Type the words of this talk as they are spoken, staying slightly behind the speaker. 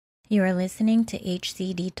You are listening to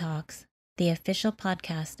HCD Talks, the official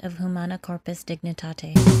podcast of Humana Corpus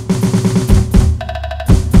Dignitate.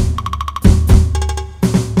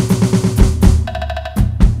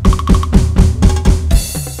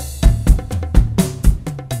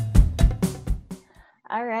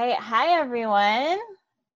 All right. Hi, everyone.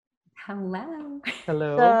 Hello.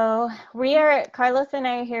 So Carlos and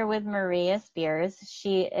I are here with Maria Spears.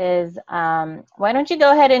 She is, why don't you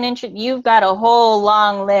go ahead and you've got a whole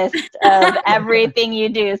long list of everything you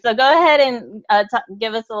do. So go ahead and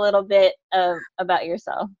give us a little bit about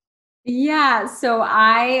yourself. Yeah. So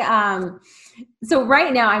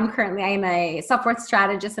right now I am a self-worth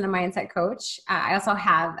strategist and a mindset coach. I also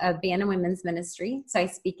have a band and women's ministry. So I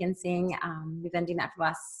speak and sing. We've been doing that for the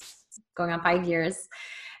last going on 5 years.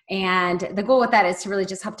 And the goal with that is to really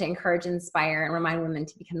just help to encourage, inspire, and remind women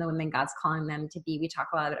to become the women God's calling them to be. We talk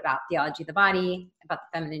a lot about theology of the body, about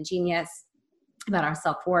the feminine genius, about our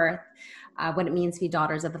self-worth, what it means to be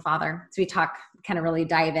daughters of the Father. So we kind of really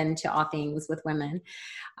dive into all things with women.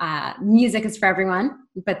 Music is for everyone,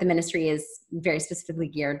 but the ministry is very specifically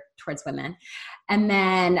geared towards women. And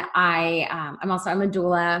then I'm a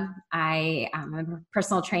doula. I'm a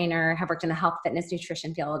personal trainer, have worked in the health, fitness,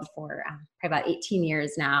 nutrition field for probably about 18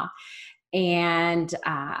 years now. And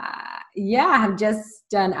I've just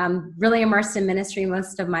done, I'm really immersed in ministry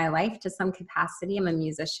most of my life to some capacity. I'm a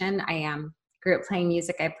musician. I grew up playing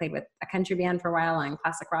music. I played with a country band for a while and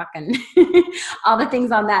classic rock and all the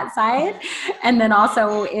things on that side. And then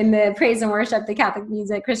also in the praise and worship, the Catholic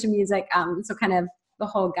music, Christian music. So kind of the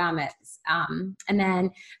whole gamut. And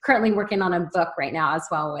then currently working on a book right now as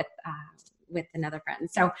well with another friend.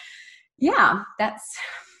 So yeah, that's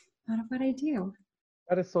a lot of what I do.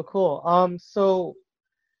 That is so cool. So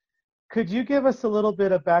could you give us a little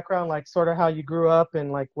bit of background, like sort of how you grew up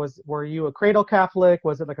and like, were you a cradle Catholic?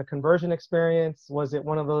 Was it like a conversion experience? Was it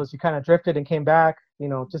one of those you kind of drifted and came back?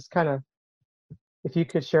 Just kind of, if you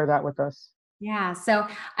could share that with us. Yeah. So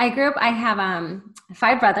I grew up, I have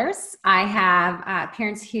 5 brothers. I have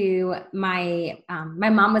parents who my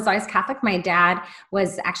mom was always Catholic. My dad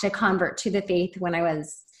was actually a convert to the faith when I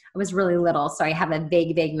was really little. So I have a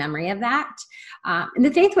vague memory of that. And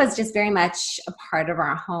the faith was just very much a part of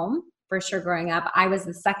our home for sure. Growing up, I was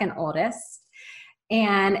the second oldest.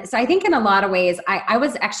 And so I think in a lot of ways, I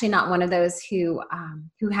was actually not one of those who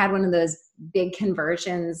had one of those big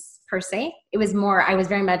conversions per se. It was more, I was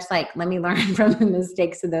very much like, let me learn from the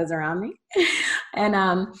mistakes of those around me. And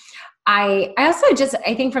I also just,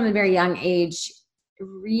 I think from a very young age,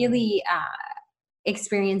 really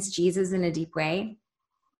experienced Jesus in a deep way.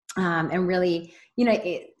 And really,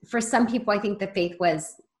 for some people, I think the faith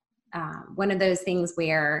was one of those things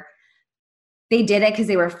where they did it because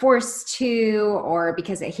they were forced to, or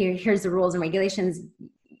because here's the rules and regulations.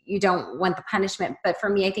 You don't want the punishment. But for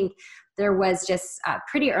me, I think there was just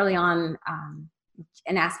pretty early on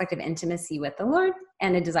an aspect of intimacy with the Lord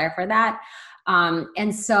and a desire for that. And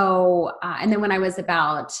then when I was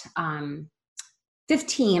about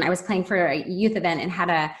 15, I was playing for a youth event and had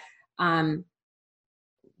a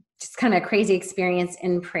just kind of a crazy experience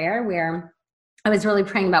in prayer where I was really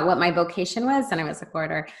praying about what my vocation was. And I was like,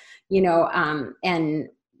 Lord, and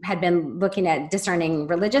had been looking at discerning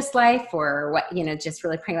religious life or what, just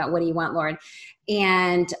really praying about what do you want, Lord?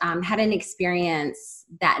 And had an experience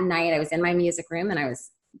that night. I was in my music room and I was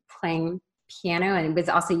playing piano and was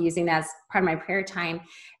also using that as part of my prayer time,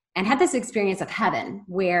 and had this experience of heaven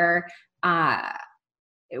where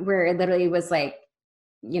it literally was like,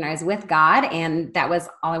 I was with God and that was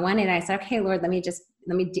all I wanted. And I said, okay, Lord, let me just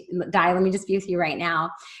be with you right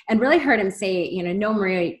now. And really heard him say, no,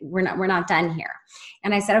 Maria, we're not done here.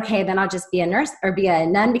 And I said, okay, then I'll just be a nurse or be a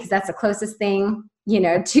nun because that's the closest thing,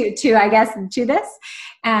 to I guess, to this.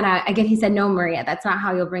 And again, he said, no, Maria, that's not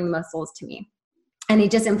how you'll bring the most souls to me. And he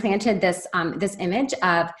just implanted this image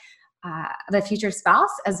of a future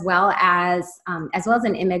spouse, as well as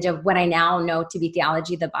an image of what I now know to be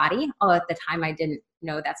theology of the body. Although at the time I didn't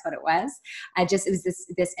know that's what it was. It was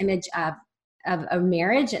this image of a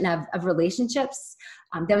marriage and of relationships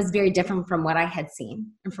that was very different from what I had seen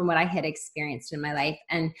and from what I had experienced in my life.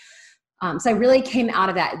 And so I really came out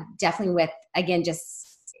of that definitely with, again,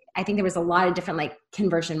 I think there was a lot of different like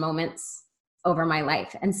conversion moments over my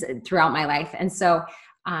life and throughout my life. And so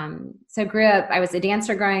I grew up, I was a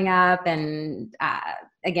dancer growing up, and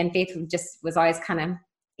again, faith just was always kind of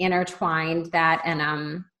intertwined that,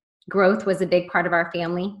 and growth was a big part of our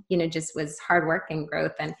family, just was hard work and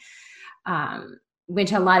growth. And went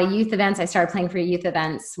to a lot of youth events. I started playing for youth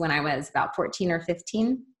events when I was about 14 or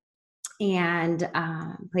 15, and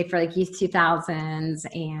played for like Youth 2000s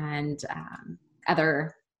and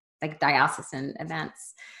other like diocesan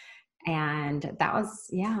events. And that was,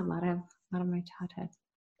 yeah, a lot of my childhood.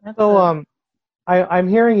 So I'm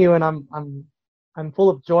hearing you, and I'm full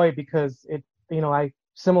of joy because I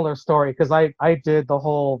similar story, because I did the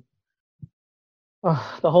whole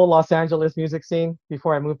Los Angeles music scene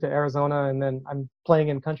before I moved to Arizona, and then I'm playing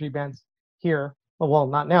in country bands here. Well,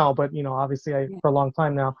 not now, but obviously for a long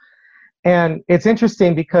time now. And it's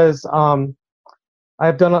interesting because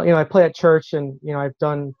I've done, I play at church, and I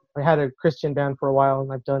had a Christian band for a while,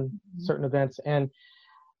 and I've done certain events, and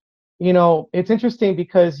it's interesting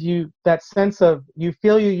because that sense of you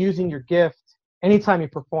feel you're using your gift anytime you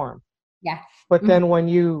perform. Yeah. But then when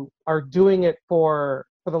you are doing it for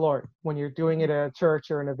the Lord, when you're doing it at a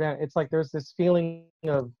church or an event, it's like there's this feeling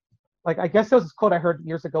of, like, I guess there was this quote I heard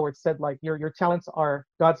years ago where it said, like, your talents are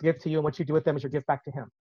God's gift to you, and what you do with them is your gift back to Him.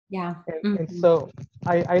 Yeah. And so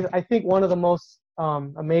I think one of the most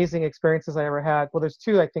amazing experiences I ever had, well, there's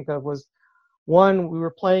two I think of, was one,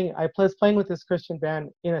 I was playing with this Christian band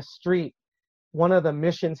in a street. One of the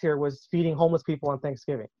missions here was feeding homeless people on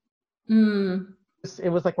Thanksgiving. It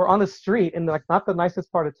was like we're on the street in, like, not the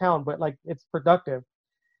nicest part of town, but like it's productive.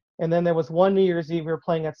 And then there was one New Year's Eve we were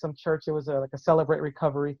playing at some church. It was like a Celebrate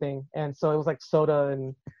Recovery thing, and so it was like soda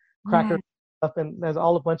and crackers stuff, and there's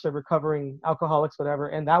all a bunch of recovering alcoholics, whatever,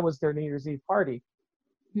 and that was their New Year's Eve party.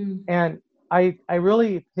 And I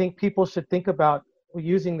really think people should think about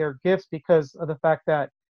using their gifts, because of the fact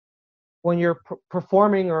that when you're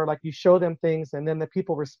performing, or like you show them things and then the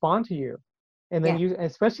people respond to you, and then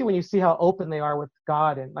especially when you see how open they are with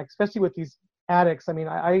God, and like especially with these addicts. I mean,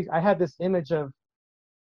 I had this image of,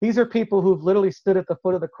 these are people who've literally stood at the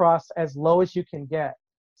foot of the cross as low as you can get.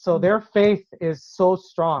 So their faith is so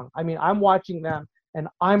strong. I mean, I'm watching them and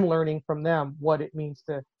I'm learning from them what it means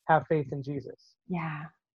to have faith in Jesus. Yeah.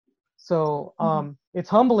 So it's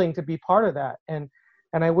humbling to be part of that. And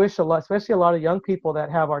I wish especially a lot of young people that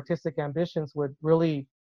have artistic ambitions would really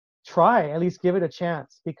try, at least give it a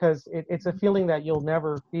chance, because it's a feeling that you'll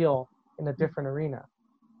never feel in a different arena.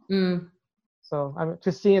 So I'm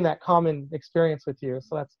just seeing that common experience with you.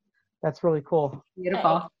 So that's really cool.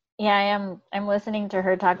 Beautiful. Yeah, I'm listening to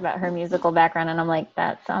her talk about her musical background, and I'm like,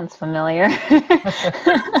 that sounds familiar.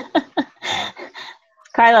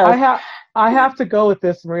 Carlos. I have to go with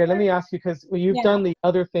this, Maria. Let me ask you, because you've done the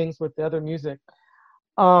other things with the other music.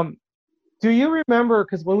 Do you remember,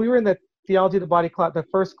 because when we were in the Theology of the Body class, the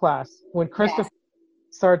first class, when Christopher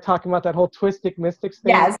started talking about that whole twistic mystics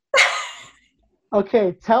thing? Yes.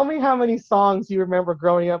 Okay, tell me how many songs you remember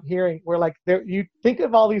growing up hearing where, like, you think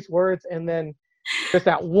of all these words, and then there's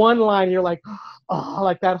that one line, you're like, oh,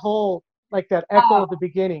 like that whole, like that echo of the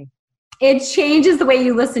beginning. It changes the way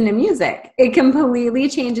you listen to music. It completely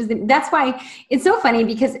changes. That's why it's so funny,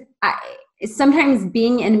 because sometimes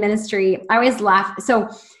being in ministry, I always laugh. So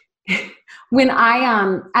when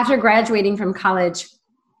after graduating from college,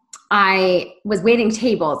 I was waiting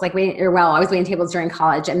tables, I was waiting tables during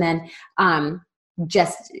college, and then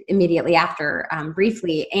just immediately after,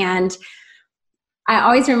 briefly. And I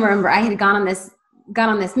always remember I had gone on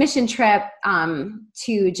this mission trip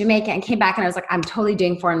to Jamaica, and came back, and I was like, I'm totally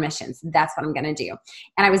doing foreign missions. That's what I'm going to do.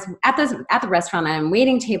 And I was at the restaurant, and I'm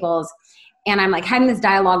waiting tables, and I'm like having this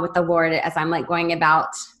dialogue with the Lord as I'm like going about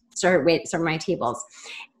serving my tables.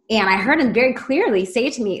 And I heard him very clearly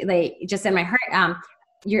say to me, like, just in my heart,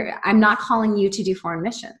 I'm not calling you to do foreign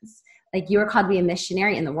missions. Like, you are called to be a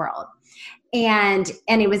missionary in the world. And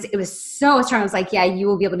it was so strong. I was like, yeah, you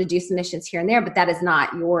will be able to do some missions here and there, but that is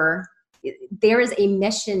not there is a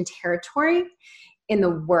mission territory in the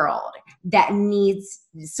world that needs,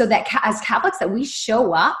 so that as Catholics, that we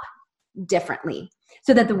show up differently,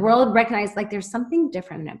 so that the world recognizes, like, there's something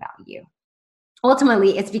different about you.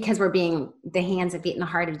 Ultimately, it's because we're being the hands and feet and the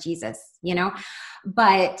heart of Jesus,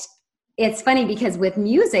 but it's funny because with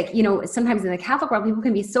music, sometimes in the Catholic world, people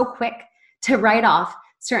can be so quick to write off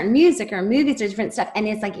certain music or movies or different stuff. And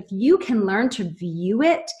it's like, if you can learn to view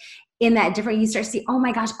it in that different, you start to see, oh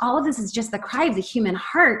my gosh, all of this is just the cry of the human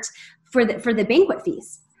heart for the banquet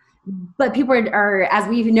feast. But people are, as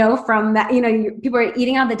we know from that, people are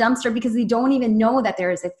eating out of the dumpster because they don't even know that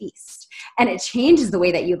there is a feast. And it changes the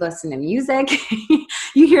way that you listen to music.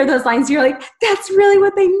 You hear those lines, you're like, that's really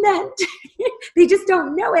what they meant. They just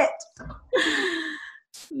don't know it.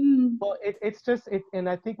 Well, it's just, and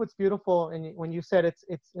I think what's beautiful, and when you said it's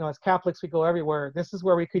as Catholics we go everywhere, this is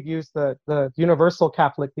where we could use the universal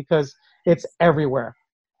Catholic, because it's everywhere,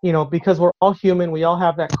 because we're all human, we all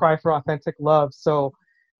have that cry for authentic love, so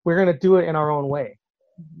we're going to do it in our own way.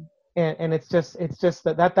 And it's just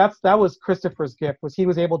that was Christopher's gift, was he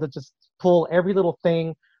was able to just pull every little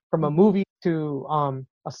thing from a movie to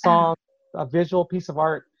a song, a visual piece of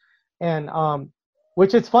art, and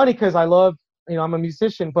which is funny because I love, I'm a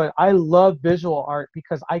musician, but I love visual art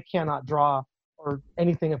because I cannot draw or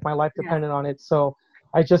anything if my life depended on it. So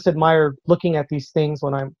I just admire looking at these things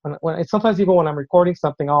when sometimes even when I'm recording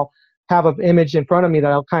something, I'll have an image in front of me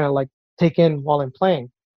that I'll kind of like take in while I'm playing.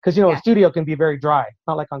 Because, a studio can be very dry,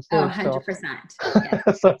 not like on stage. Oh, 100%.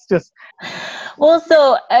 Yeah. So it's just. Well,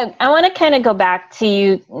 so I want to kind of go back to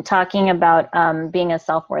you talking about being a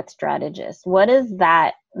self-worth strategist. What does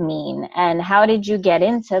that mean? And how did you get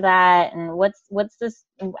into that? And what's this,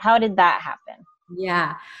 how did that happen?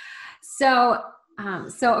 Yeah. So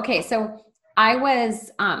I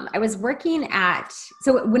was working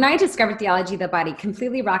so when I discovered theology of the body,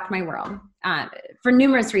 completely rocked my world for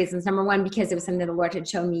numerous reasons. Number one, because it was something the Lord had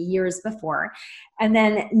shown me years before. And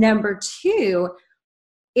then number two,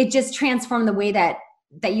 it just transformed the way that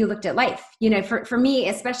you looked at life. For me,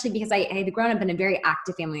 especially because I had grown up in a very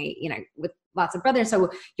active family, with lots of brothers.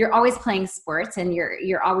 So you're always playing sports and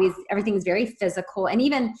you're always, everything's very physical. And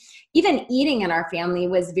even eating in our family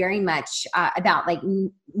was very much about like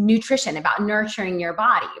nutrition, about nurturing your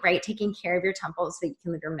body, right? Taking care of your temple so you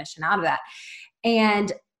can live your mission out of that.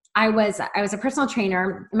 And I was a personal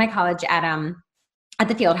trainer in my college at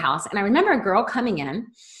the field house. And I remember a girl coming in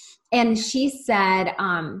and she said,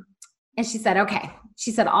 okay.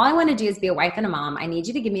 She said, all I want to do is be a wife and a mom. I need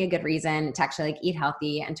you to give me a good reason to actually like eat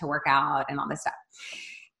healthy and to work out and all this stuff.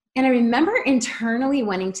 And I remember internally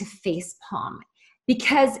wanting to face palm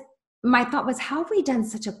because my thought was, how have we done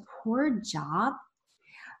such a poor job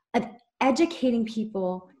of educating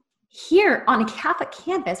people here on a Catholic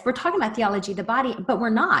campus? We're talking about theology of the body, but we're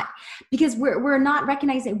not, because we're not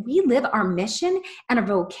recognizing we live our mission and our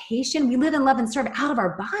vocation. We live and love and serve out of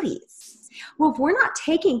our bodies. Well, if we're not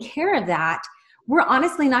taking care of that, we're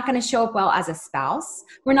honestly not going to show up well as a spouse.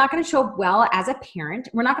 We're not going to show up well as a parent.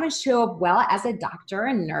 We're not going to show up well as a doctor,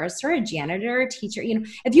 a nurse, or a janitor, or a teacher.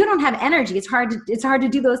 If you don't have energy, it's hard to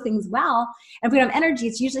do those things well. And if we don't have energy,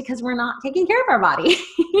 it's usually because we're not taking care of our body,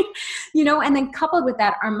 and then coupled with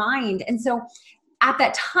that, our mind. And so at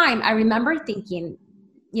that time, I remember thinking,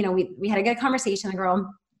 we had a good conversation, the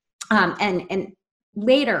girl, and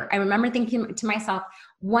later I remember thinking to myself,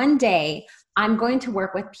 one day I'm going to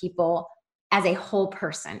work with people as a whole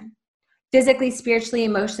person, physically, spiritually,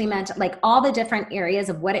 emotionally, mentally, like all the different areas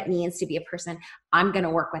of what it means to be a person. I'm going to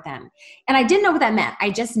work with them. And I didn't know what that meant. I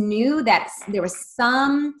just knew that there was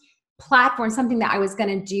some platform, something that I was going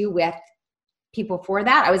to do with people for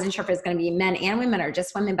that. I wasn't sure if it was going to be men and women or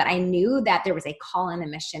just women, but I knew that there was a call and a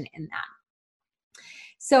mission in that.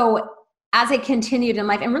 So as I continued in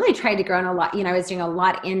life and really tried to grow in a lot, I was doing a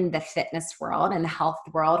lot in the fitness world and the health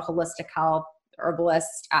world, holistic health,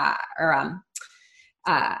 herbalist,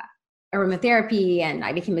 aromatherapy, and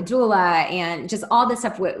I became a doula, and just all this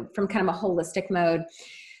stuff from kind of a holistic mode.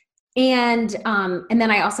 And then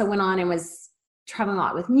I also went on and was traveling a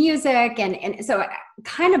lot with music, and so I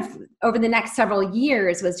kind of over the next several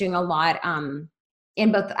years was doing a lot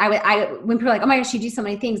in both. I when people are like, oh my gosh, you do so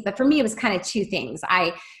many things, but for me it was kind of two things.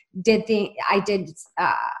 I did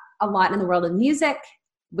a lot in the world of music,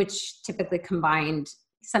 which typically combined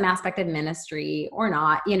some aspect of ministry or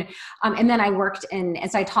not, and then I worked and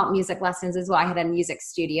so I taught music lessons as well. I had a music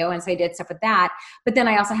studio, and so I did stuff with that. But then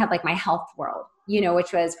I also had like my health world,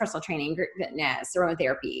 which was personal training, group fitness,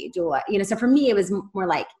 aromatherapy, doula, so for me, it was more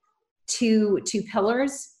like two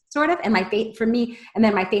pillars sort of. And my faith for me, and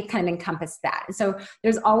then my faith kind of encompassed that. So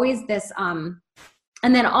there's always this,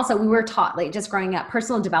 and then also we were taught, like just growing up,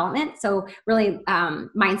 personal development. So really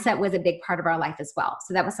mindset was a big part of our life as well.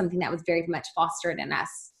 So that was something that was very much fostered in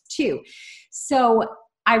us too. So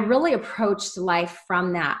I really approached life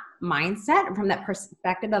from that mindset, from that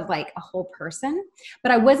perspective of like a whole person,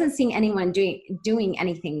 but I wasn't seeing anyone doing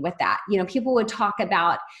anything with that. People would talk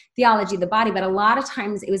about theology of the body, but a lot of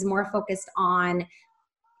times it was more focused on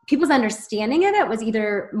people's understanding of it was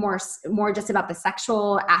either more just about the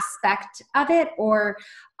sexual aspect of it or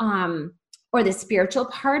the spiritual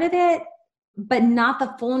part of it, but not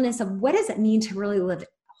the fullness of what does it mean to really live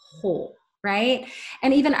whole, right?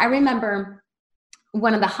 And even I remember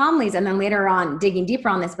one of the homilies, and then later on digging deeper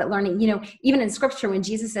on this, but learning, even in scripture, when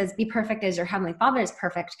Jesus says, be perfect as your heavenly Father is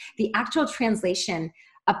perfect, the actual translation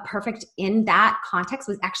of perfect in that context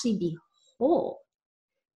was actually be whole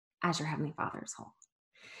as your heavenly Father is whole.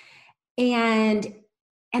 And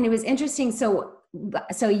it was interesting. So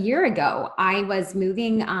a year ago, I was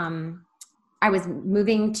moving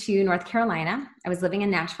to North Carolina. I was living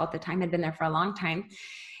in Nashville at the time. I'd been there for a long time.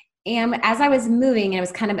 And as I was moving, it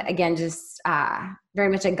was kind of, again, just very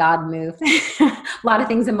much a God move. A lot of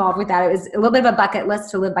things involved with that. It was a little bit of a bucket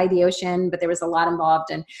list to live by the ocean, but there was a lot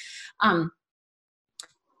involved. And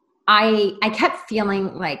I kept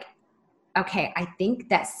feeling like, okay, I think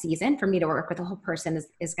that season for me to work with a whole person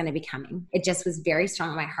is going to be coming. It just was very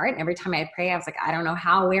strong in my heart. And every time I pray, I was like, I don't know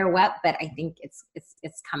how, where, what, but I think it's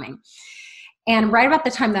coming. And right about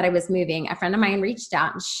the time that I was moving, a friend of mine reached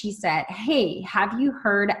out and she said, hey, have you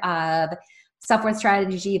heard of Self-Worth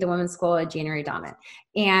Strategy, the Women's School at January Donovan?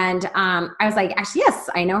 And I was like, actually, yes,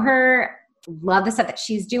 I know her. Love the stuff that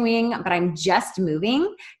she's doing, but I'm just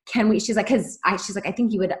moving. Can we, she's like, she's like, I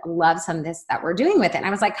think you would love some of this that we're doing with it. And I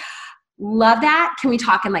was like, love that. Can we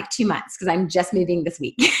talk in like 2 months? Cause I'm just moving this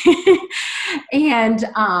week. And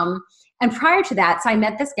prior to that, so I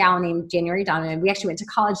met this gal named January Donovan. We actually went to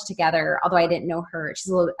college together, although I didn't know her.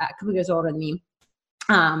 She's a couple years older than me.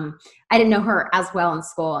 I didn't know her as well in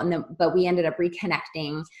school, but we ended up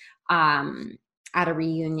reconnecting at a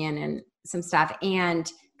reunion and some stuff,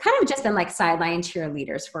 and kind of just been like sideline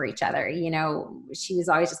cheerleaders for each other. You know, she was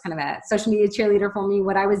always just kind of a social media cheerleader for me,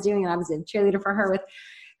 what I was doing, and I was a cheerleader for her with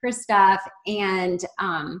her stuff. And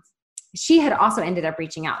she had also ended up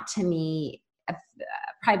reaching out to me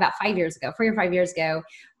probably about 5 years ago, 4 or 5 years ago.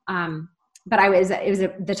 But it was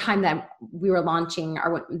the time that we were launching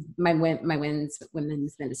my women's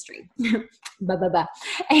ministry, blah, blah, blah.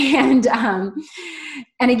 And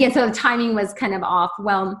again, so the timing was kind of off.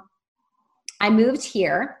 Well, I moved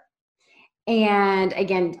here, and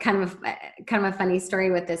again, kind of a funny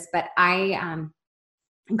story with this, but I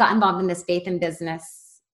got involved in this faith and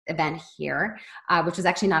business event here, which was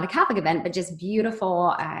actually not a Catholic event, but just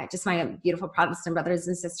beautiful, just my beautiful Protestant brothers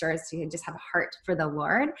and sisters who just have a heart for the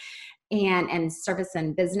Lord and service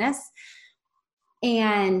and business.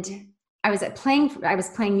 And I was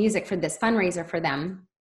playing music for this fundraiser for them.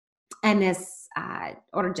 And this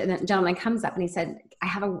older gentleman comes up and he said,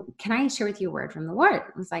 can I share with you a word from the Lord?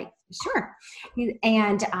 I was like, sure.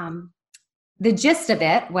 And the gist of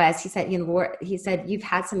it was, he said, the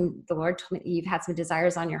Lord told me you've had some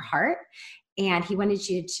desires on your heart. And he wanted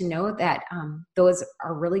you to know that those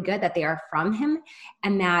are really good, that they are from him,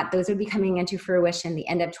 and that those would be coming into fruition the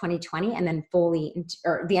end of 2020 and then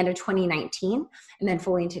or the end of 2019 and then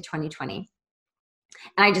fully into 2020.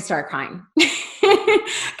 And I just started crying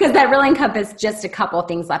because that really encompassed just a couple of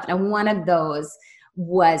things left. And one of those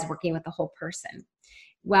was working with the whole person.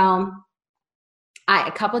 Well,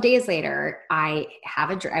 a couple of days later, I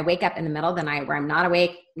wake up in the middle of the night where I'm not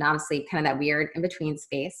awake, not asleep, kind of that weird in between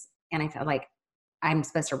space. And I felt like I'm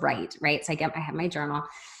supposed to write, right? So I have my journal,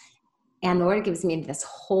 and the Lord gives me this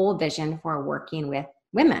whole vision for working with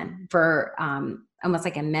women, for almost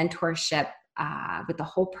like a mentorship with the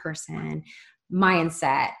whole person,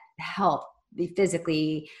 mindset, health,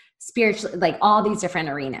 physically, spiritually, like all these different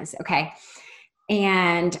arenas. Okay.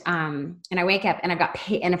 And I wake up and I've got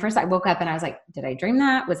and at first I woke up and I was like, did I dream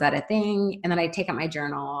that? Was that a thing? And then I take out my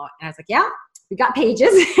journal and I was like, yeah, we got pages.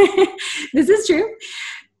 This is true.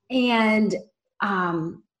 And,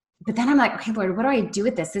 but then I'm like, okay, Lord, what do I do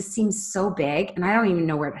with this? This seems so big and I don't even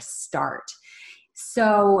know where to start.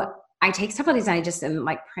 So I take several days and I just am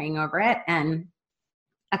like praying over it. And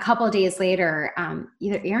a couple of days later,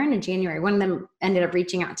 either Aaron or January, one of them ended up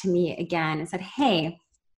reaching out to me again and said, hey,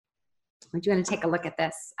 would you want to take a look at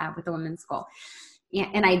this with the women's school? Yeah,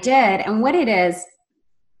 and I did. And what it is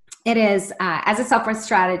as a self-worth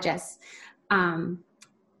strategist,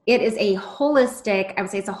 it is a holistic, I would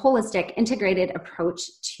say it's a holistic, integrated approach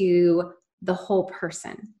to the whole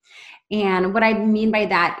person. And what I mean by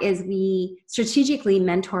that is we strategically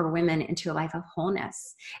mentor women into a life of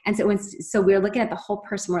wholeness. And so we're looking at the whole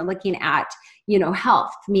person. We're looking at,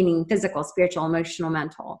 health, meaning physical, spiritual, emotional,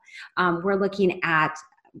 mental. We're looking at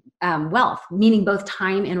wealth, meaning both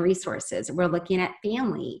time and resources. We're looking at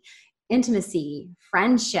family, intimacy,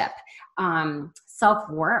 friendship,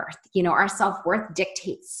 self-worth. Our self-worth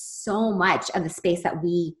dictates so much of the space that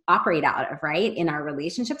we operate out of, right? In our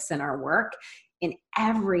relationships, in our work, in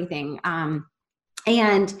everything.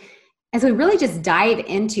 And so we really just dive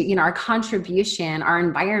into, our contribution, our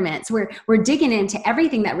environment. So we're digging into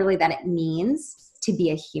everything that it means to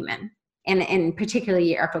be a human. And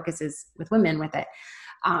particularly our focus is with women with it.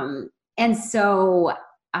 So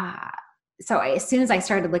as soon as I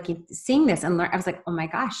started seeing this and I was like, oh my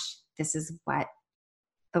gosh, this is what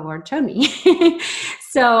the Lord showed me.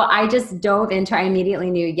 So I just dove into, I immediately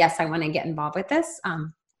knew, yes, I want to get involved with this.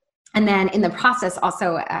 And then in the process,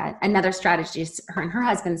 also another strategist, her and her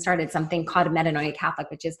husband started something called Metanoia Catholic,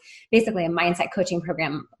 which is basically a mindset coaching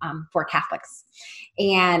program for Catholics.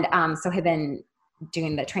 And so have been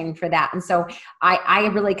doing the training for that. And so I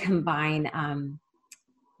really combine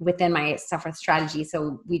within my self-worth strategy.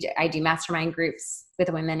 So I do mastermind groups with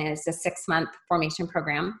women. It's a 6-month formation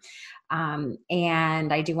program.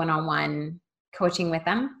 And I do one-on-one coaching with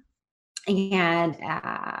them. And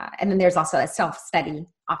then there's also a self-study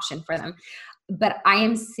option for them. But I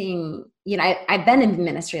am seeing, I've been in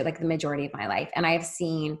ministry like the majority of my life, and I have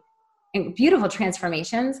seen beautiful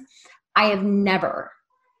transformations. I have never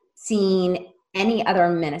seen any other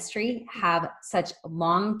ministry have such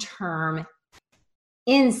long-term,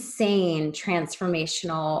 insane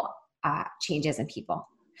transformational changes in people.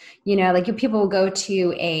 Like people will go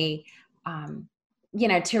to a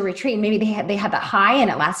to a retreat, and maybe they have that high and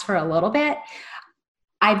it lasts for a little bit.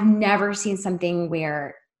 I've never seen something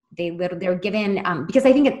where they're given, because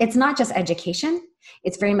I think it's not just education,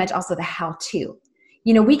 it's very much also the how-to.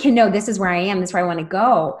 We can know this is where I am, this is where I want to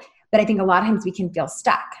go, but I think a lot of times we can feel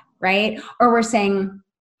stuck, right? Or we're saying,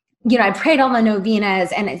 I prayed all the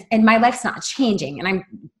novenas and my life's not changing, and I'm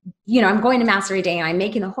going to mass every day and I'm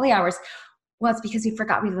making the holy hours. Well, it's because we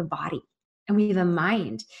forgot we have a body and we have a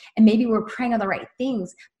mind, and maybe we're praying on the right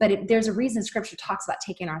things, but there's a reason Scripture talks about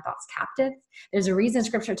taking our thoughts captive. There's a reason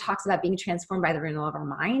Scripture talks about being transformed by the renewal of our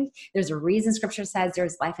mind. There's a reason Scripture says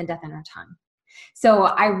there's life and death in our tongue. So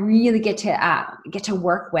I really get to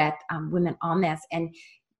work with women on this and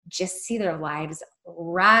just see their lives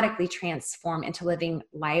radically transform into living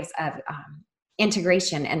lives of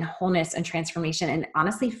integration and wholeness and transformation and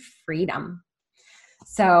honestly freedom.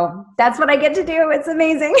 So that's what I get to do. It's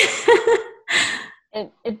amazing.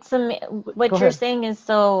 What you're saying is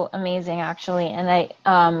so amazing, actually. And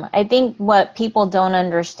I think what people don't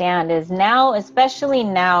understand is now, especially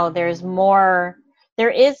now, there is more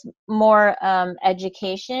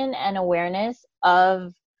education and awareness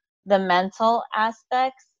of the mental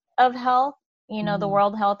aspects of health. The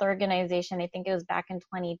World Health Organization, I think it was back in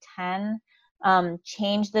 2010,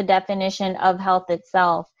 changed the definition of health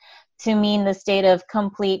itself to mean the state of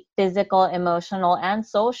complete physical, emotional, and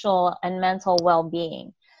social and mental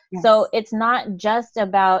well-being. Yes. So it's not just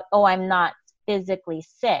about, I'm not physically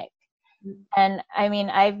sick. Mm-hmm. And I mean,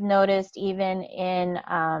 I've noticed even in,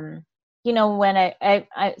 when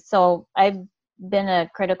I've been a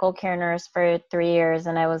critical care nurse for 3 years,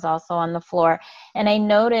 and I was also on the floor. And I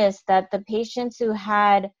noticed that the patients who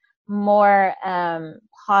had more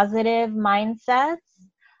positive mindsets,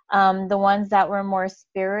 the ones that were more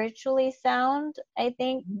spiritually sound, I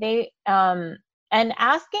think they, and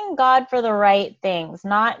asking God for the right things,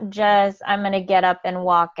 not just I'm going to get up and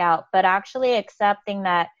walk out, but actually accepting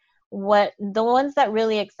that the ones that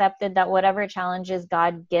really accepted that whatever challenges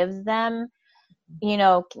God gives them,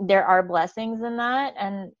 there are blessings in that,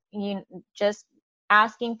 and just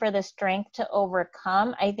asking for the strength to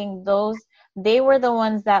overcome. I think they were the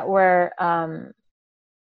ones that were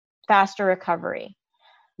faster recovery.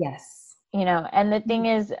 Yes. And the thing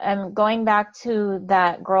is, going back to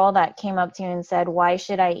that girl that came up to you and said, why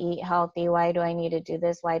should I eat healthy? Why do I need to do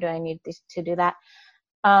this? Why do I need to do that?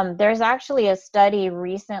 There's actually a study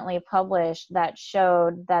recently published that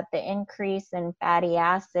showed that the increase in fatty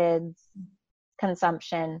acids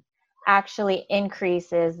consumption actually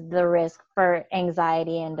increases the risk for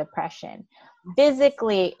anxiety and depression.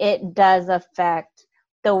 Physically, it does affect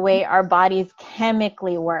the way our bodies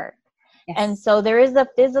chemically work. Yes. And so there is a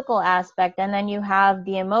physical aspect, and then you have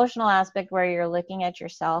the emotional aspect where you're looking at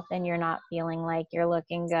yourself and you're not feeling like you're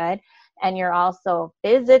looking good, and you're also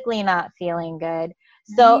physically not feeling good.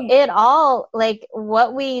 So it all, like,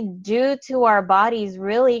 what we do to our bodies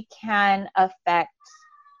really can affect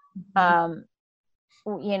our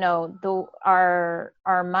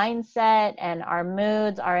mindset and our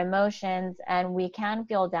moods, our emotions, and we can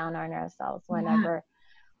feel down on ourselves whenever. Yeah.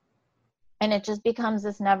 And it just becomes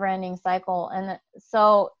this never-ending cycle. And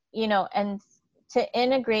so, and to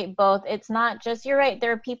integrate both, it's not just, you're right,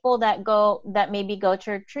 there are people that maybe go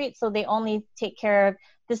to retreat, so they only take care of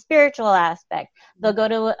the spiritual aspect. They'll go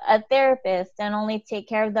to a therapist and only take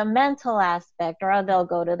care of the mental aspect, or they'll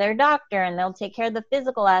go to their doctor and they'll take care of the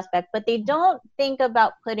physical aspect, but they don't think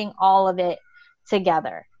about putting all of it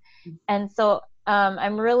together. And so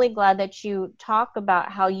I'm really glad that you talk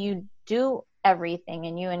about how you do everything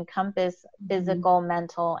and you encompass physical,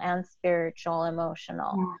 mental, and spiritual,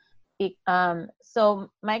 emotional. Yeah. So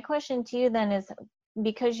my question to you then is,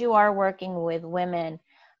 because you are working with women,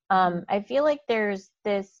 I feel like there's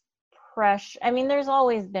this pressure. I mean, there's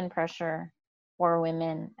always been pressure for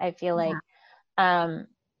women, I feel like, and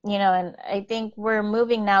I think we're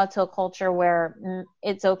moving now to a culture where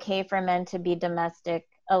it's okay for men to be domestic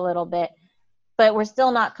a little bit, but we're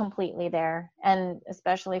still not completely there. And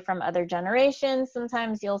especially from other generations,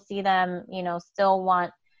 sometimes you'll see them, still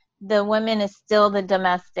want, the women is still the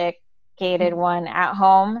domesticated one at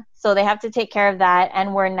home. So they have to take care of that.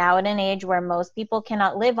 And we're now at an age where most people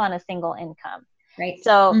cannot live on a single income. Right.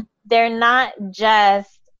 So they're not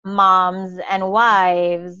just moms and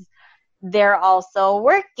wives. they're also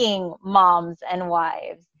working moms and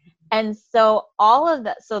wives. And so all of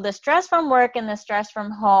that, so the stress from work and the stress from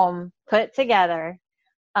home put together.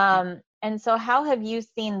 And so how have you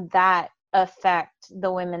seen that affect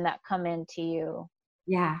the women that come into you?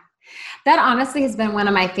 Yeah, that honestly has been one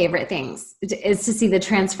of my favorite things, is to see the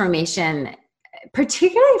transformation,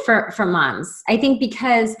 particularly for moms. I think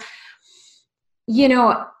because, you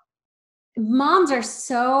know, moms are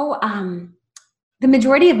so, the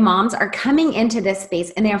majority of moms are coming into this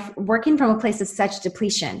space and they're working from a place of such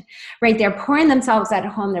depletion, right? They're pouring themselves at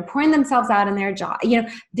home. They're pouring themselves out in their job. You know,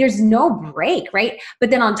 there's no break, right?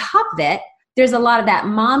 But then on top of it, there's a lot of that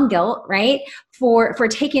mom guilt, right? For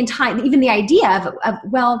taking time, even the idea of,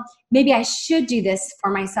 well, maybe I should do this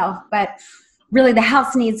for myself, but really the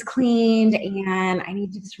house needs cleaned and I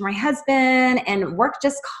need to do this for my husband and work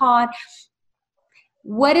just called.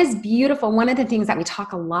 What is beautiful, one of the things that we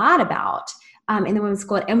talk a lot about in the women's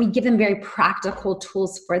school, and we give them very practical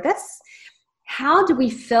tools for this. How do we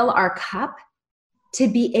fill our cup to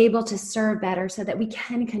be able to serve better so that we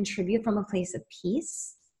can contribute from a place of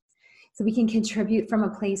peace? So we can contribute from a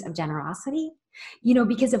place of generosity, you know,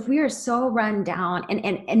 because if we are so run down,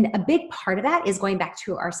 and a big part of that is going back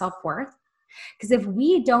to our self-worth. Because if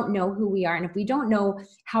we don't know who we are, and if we don't know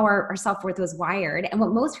how our self-worth was wired, and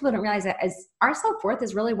what most people don't realize is our self-worth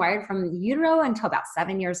is really wired from utero until about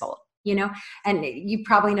 7 years old, you know, and you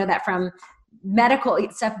probably know that from medical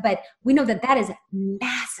stuff, but we know that that is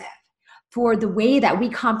massive for the way that we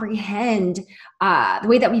comprehend, the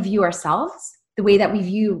way that we view ourselves, the way that we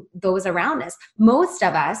view those around us. Most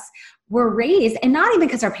of us were raised, and not even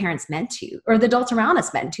because our parents meant to, or the adults around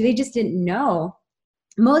us meant to, they just didn't know.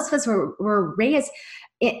 Most of us were raised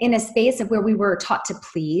in a space of where we were taught to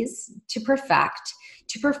please, to perfect,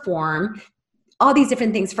 to perform, all these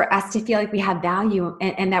different things for us to feel like we have value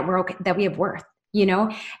and that we're okay, that we have worth, you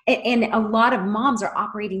know? And a lot of moms are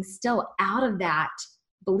operating still out of that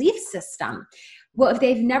belief system. Well, if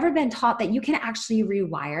they've never been taught that you can actually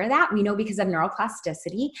rewire that, we know because of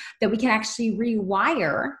neuroplasticity that we can actually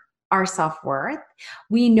rewire our self-worth.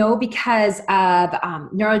 We know because of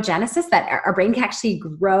neurogenesis that our brain can actually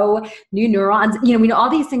grow new neurons. You know, we know all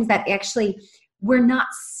these things that actually we're not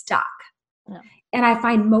stuck. No. And I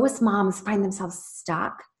find most moms find themselves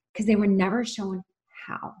stuck because they were never shown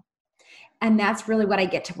how. And that's really what I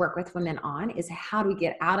get to work with women on, is how do we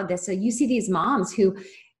get out of this? So you see these moms who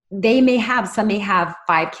some may have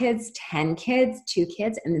 5 kids, 10 kids, 2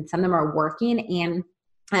 kids, and then some of them are working and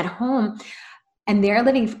at home, and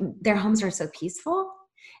their homes are so peaceful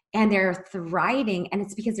and they're thriving, and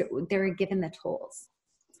it's because they're given the tools.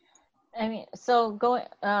 I mean, so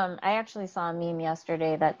I actually saw a meme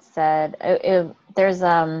yesterday that said there's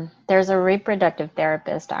a reproductive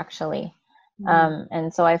therapist actually,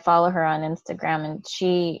 and so I follow her on Instagram, and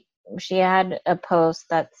she had a post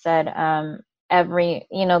that said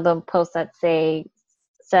the post that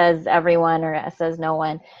says everyone or says no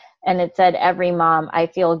one, and it said, every mom, I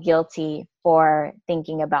feel guilty for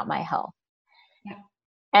thinking about my health. Yeah.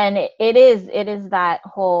 And it is that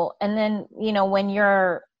whole, and then, you know, when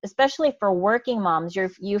you're, especially for working moms,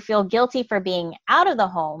 you feel guilty for being out of the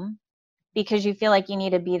home because you feel like you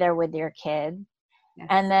need to be there with your kids. Yes.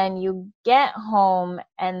 And then you get home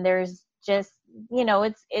and there's just, you know,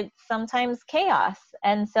 it's sometimes chaos.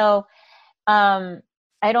 And so I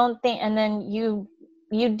don't think, and then you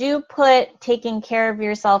do put taking care of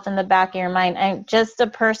yourself in the back of your mind. And just a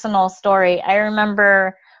personal story, I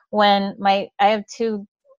remember when I have two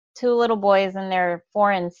little boys, and they're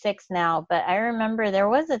 4 and 6 now, but I remember there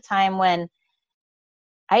was a time when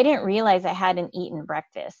I didn't realize I hadn't eaten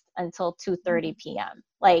breakfast until 2:30 p.m.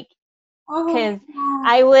 Like, because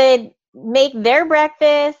I would make their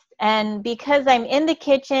breakfast, and because I'm in the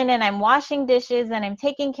kitchen and I'm washing dishes and I'm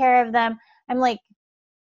taking care of them, I'm like,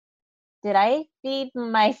 did I feed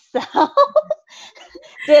myself?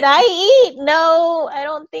 Did I eat? No, I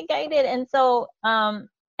don't think I did. And so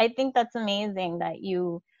I think that's amazing that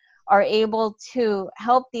you are able to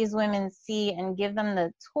help these women see and give them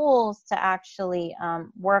the tools to actually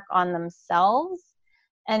work on themselves.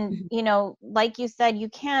 And, you know, like you said,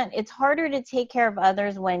 it's harder to take care of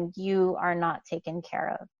others when you are not taken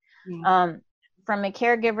care of. Mm-hmm. From a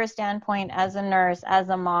caregiver standpoint, as a nurse, as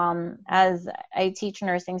a mom, as I teach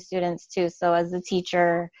nursing students too. So as a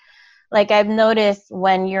teacher, like, I've noticed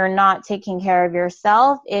when you're not taking care of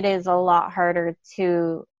yourself, it is a lot harder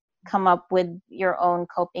to come up with your own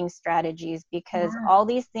coping strategies, because all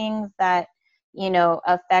these things that, you know,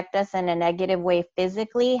 affect us in a negative way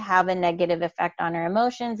physically have a negative effect on our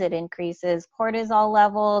emotions. It increases cortisol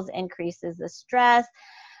levels, increases the stress,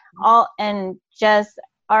 and just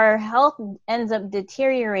our health ends up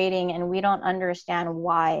deteriorating and we don't understand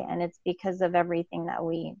why. And it's because of everything that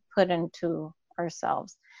we put into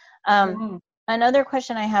ourselves. Another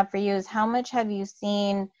question I have for you is, how much have you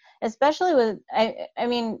seen, especially with, I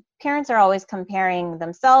mean, parents are always comparing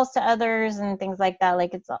themselves to others and things like that.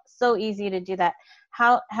 Like, it's so easy to do that.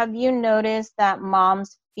 How have you noticed that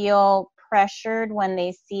moms feel pressured when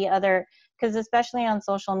they see other, because especially on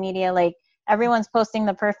social media, like everyone's posting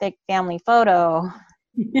the perfect family photo.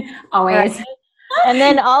 Always. Right? And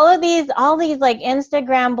then all these like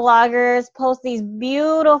Instagram bloggers post these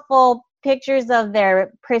beautiful pictures of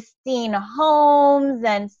their pristine homes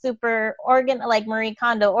and super like Marie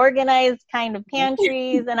Kondo organized kind of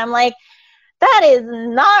pantries. And I'm like, that is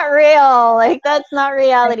not real. Like, that's not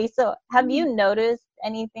reality. So have you noticed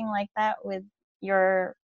anything like that with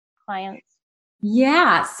your clients?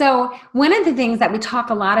 Yeah. So one of the things that we talk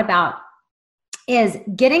a lot about is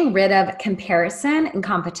getting rid of comparison and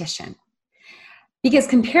competition. Because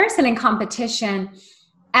comparison and competition,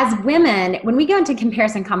 as women, when we go into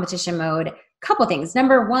comparison competition mode, a couple things.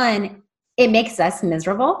 Number one, it makes us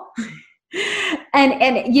miserable.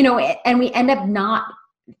 and you know, and we end up not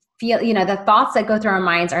feel, you know, the thoughts that go through our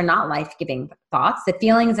minds are not life-giving thoughts. The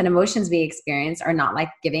feelings and emotions we experience are not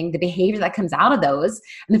life-giving. The behavior that comes out of those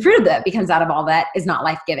and the fruit that becomes out of all that is not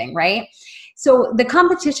life-giving, right? So the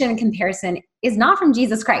competition and comparison is not from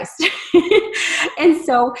Jesus Christ. And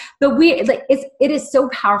so, but it is so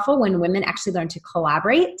powerful when women actually learn to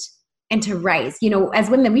collaborate and to rise. You know,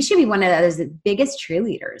 as women, we should be one of the biggest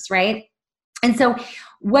cheerleaders, right? And so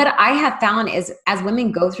what I have found is, as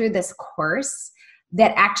women go through this course,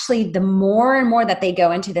 that actually the more and more that they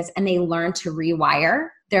go into this and they learn to rewire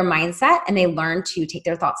their mindset and they learn to take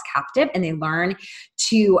their thoughts captive and they learn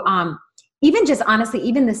to, even just honestly,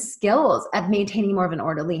 even the skills of maintaining more of an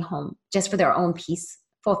orderly home just for their own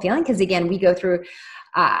peaceful feeling. Because again, we go through,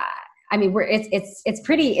 I mean,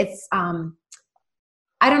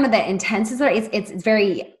 I don't know that intense is right. It's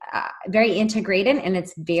very, very integrated, and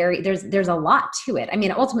it's very, there's a lot to it. I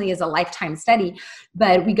mean, ultimately is a lifetime study,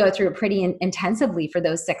 but we go through it pretty intensively for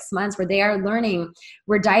those 6 months where they are learning,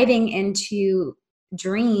 we're diving into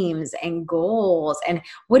dreams and goals and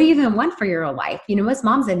what do you even want for your life? You know, most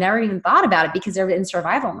moms have never even thought about it because they're in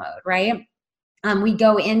survival mode, right? We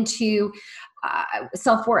go into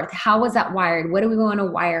self-worth. How was that wired? What do we want to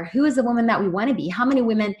wire? Who is the woman that we want to be? How many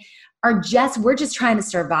women we're just trying to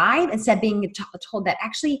survive instead of being told that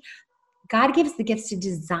actually God gives the gifts to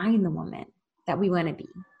design the woman that we want to be,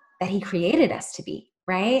 that he created us to be,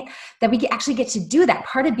 right? That we actually get to do that.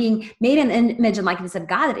 Part of being made in the image and likeness of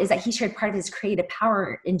God is that he shared part of his creative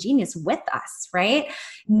power and genius with us, right?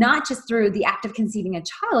 Not just through the act of conceiving a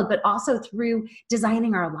child, but also through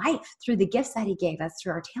designing our life, through the gifts that he gave us,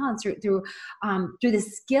 through our talents, through the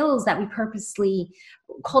skills that we purposely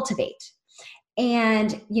cultivate.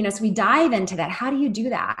 And, you know, so we dive into that. How do you do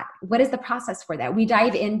that? What is the process for that? We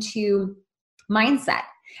dive into mindset.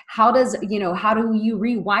 How do you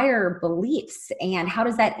rewire beliefs, and how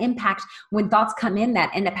does that impact when thoughts come in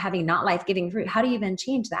that end up having not life-giving fruit? How do you even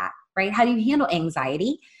change that, right? How do you handle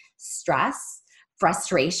anxiety, stress,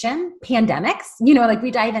 frustration, pandemics? You know, like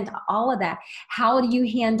we dive into all of that. How do you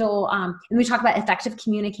handle, and we talk about effective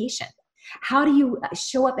communication. How do you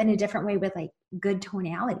show up in a different way with like good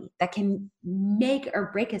tonality that can make or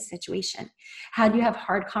break a situation? How do you have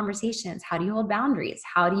hard conversations? How do you hold boundaries?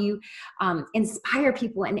 How do you inspire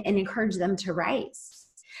people and encourage them to rise?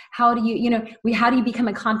 How do you, how do you become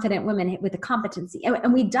a confident woman with a competency?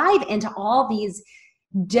 And we dive into all these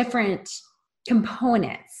different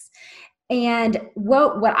components. And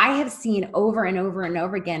what I have seen over and over and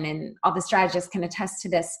over again, and all the strategists can attest to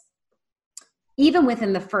this, even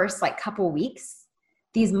within the first like couple weeks,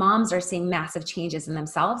 these moms are seeing massive changes in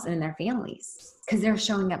themselves and in their families because they're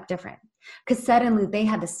showing up different. Because suddenly they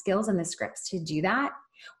have the skills and the scripts to do that,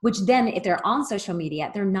 which then if they're on social media,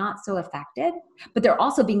 they're not so affected, but they're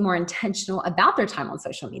also being more intentional about their time on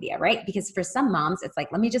social media, right? Because for some moms, it's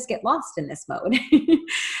like, let me just get lost in this mode.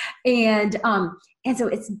 And so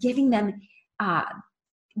it's giving them,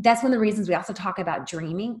 that's one of the reasons we also talk about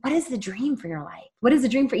dreaming. What is the dream for your life? What is the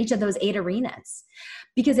dream for each of those 8 arenas?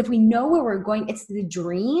 Because if we know where we're going, it's the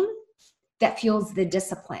dream that fuels the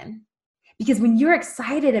discipline. Because when you're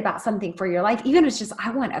excited about something for your life, even if it's just,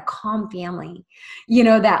 I want a calm family,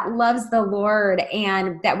 that loves the Lord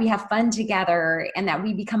and that we have fun together and that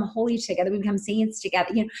we become holy together, we become saints together,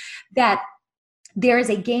 that there is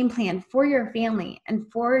a game plan for your family and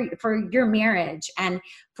for your marriage and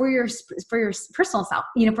for your personal self,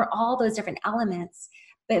 for all those different elements.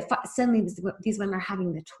 But suddenly these women are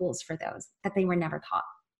having the tools for those that they were never taught.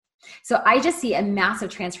 So I just see a massive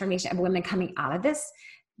transformation of women coming out of this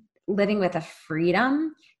living with a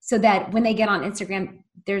freedom so that when they get on Instagram,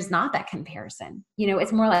 there's not that comparison. You know,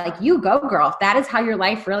 it's more like, you go, girl. If that is how your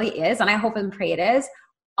life really is, and I hope and pray it is,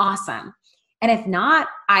 awesome. And if not,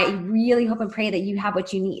 I really hope and pray that you have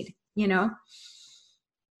what you need, you know?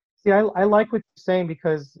 See, I like what you're saying,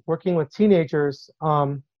 because working with teenagers,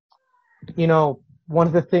 you know, one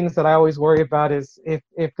of the things that I always worry about is if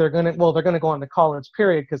they're going to go on to college,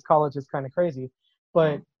 period, because college is kind of crazy.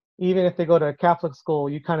 But even if they go to a Catholic school,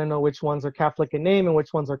 you kind of know which ones are Catholic in name and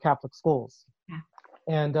which ones are Catholic schools. Yeah.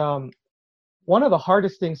 And one of the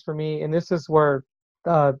hardest things for me, and this is where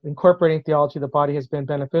incorporating theology of the body has been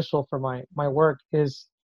beneficial for my work, is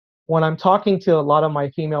when I'm talking to a lot of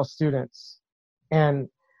my female students, and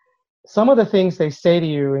some of the things they say to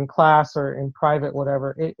you in class or in private,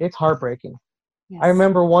 whatever, it's heartbreaking. Yes. I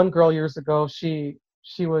remember one girl years ago, she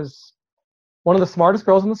was one of the smartest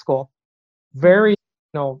girls in the school, very,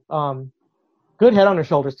 good head on her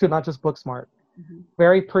shoulders too, not just book smart. Mm-hmm.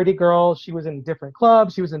 Very pretty girl. She was in different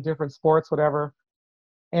clubs, she was in different sports, whatever.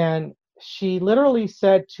 And she literally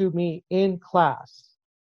said to me in class,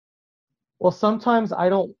 well, sometimes I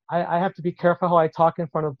have to be careful how I talk in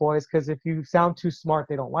front of boys, because if you sound too smart,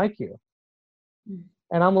 they don't like you. Mm.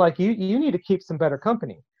 And I'm like, you need to keep some better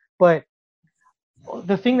company. But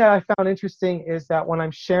the thing that I found interesting is that when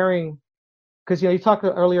I'm sharing, because, you talked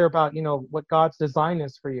earlier about, what God's design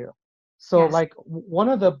is for you. So yes. Like one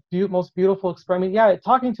of the most beautiful experiments,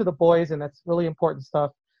 talking to the boys, and that's really important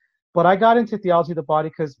stuff. But I got into theology of the body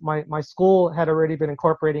because my school had already been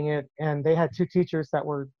incorporating it, and they had 2 teachers that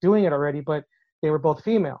were doing it already, but they were both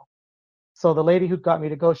female. So the lady who got me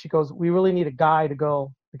to go, she goes, we really need a guy to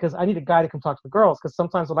go, because I need a guy to come talk to the girls. Because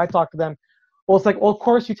sometimes when I talk to them, well, it's like, well, of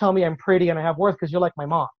course you tell me I'm pretty and I have worth because you're like my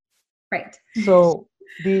mom. Right. So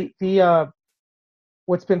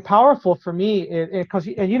what's been powerful for me is, because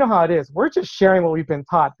you know how it is, we're just sharing what we've been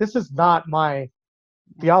taught. This is not my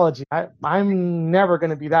theology. I'm never going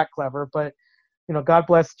to be that clever, but God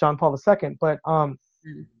bless John Paul II.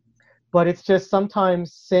 But it's just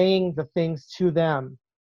sometimes saying the things to them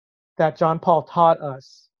that John Paul taught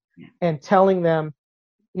us, and telling them,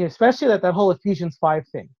 especially that whole Ephesians 5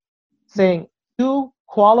 thing, saying you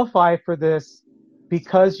qualify for this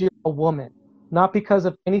because you're a woman, not because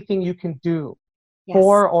of anything you can do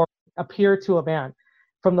for or appear to a man.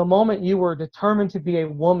 From the moment you were determined to be a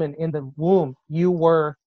woman in the womb,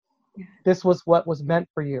 this was what was meant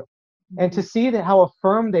for you. Mm-hmm. And to see that how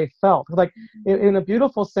affirmed they felt, like in a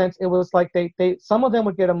beautiful sense, it was like they some of them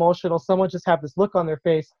would get emotional, some would just have this look on their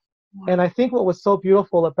face. Wow. And I think what was so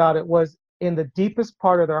beautiful about it was, in the deepest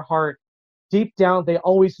part of their heart, deep down, they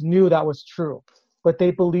always knew that was true, but they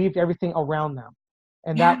believed everything around them.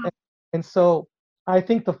 And so I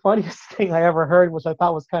think the funniest thing I ever heard, which I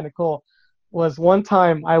thought was kind of cool, was one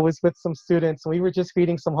time I was with some students, and we were just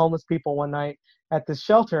feeding some homeless people one night at this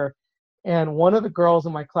shelter, and one of the girls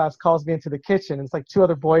in my class calls me into the kitchen, and it's like 2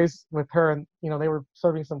 other boys with her, and they were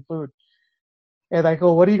serving some food. And I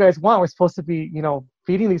go, what do you guys want? We're supposed to be,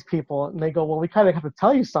 feeding these people. And they go, well, we kind of have to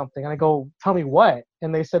tell you something. And I go, tell me what?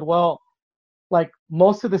 And they said, well, like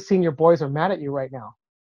most of the senior boys are mad at you right now.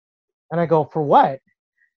 And I go, for what?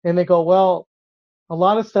 And they go, well, a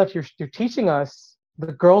lot of stuff you're teaching us,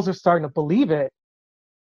 the girls are starting to believe it,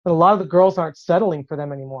 but a lot of the girls aren't settling for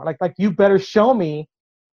them anymore. Like you better show me,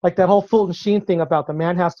 like that whole Fulton Sheen thing about the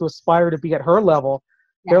man has to aspire to be at her level.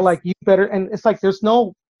 Yes. They're like, you better, and it's like there's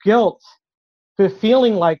no guilt for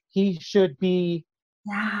feeling like he should be,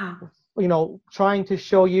 trying to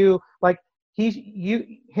show you, like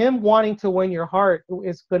him wanting to win your heart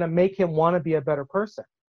is going to make him want to be a better person.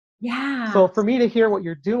 Yeah. So for me to hear what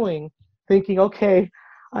you're doing, thinking, okay,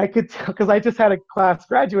 I could, because I just had a class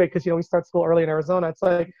graduate, because we start school early in Arizona. It's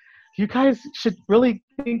like, you guys should really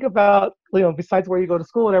think about, besides where you go to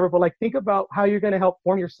school, whatever, but like think about how you're going to help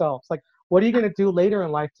form yourselves. Like, what are you going to do later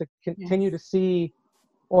in life to continue to see,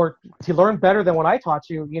 or to learn better than what I taught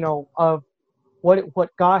you, of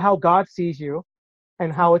how God sees you,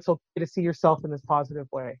 and how it's okay to see yourself in this positive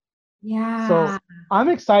way. Yeah. So I'm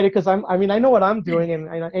excited, because I know what I'm doing,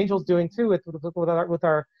 and Angel's doing too with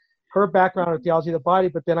her background of theology of the body.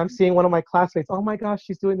 But then I'm seeing one of my classmates, oh my gosh,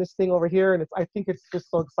 she's doing this thing over here, and I think it's just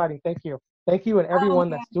so exciting. Thank you, and everyone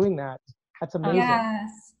that's doing that. That's amazing.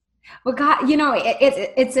 Yes. Well, God,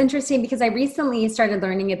 it's interesting, because I recently started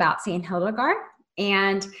learning about Saint Hildegard.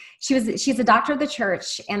 And she's a doctor of the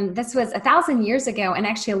church, and this was 1,000 years ago. And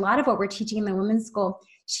actually, a lot of what we're teaching in the women's school,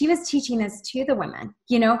 she was teaching this to the women.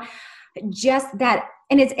 Just that.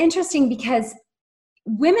 And it's interesting because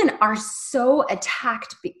women are so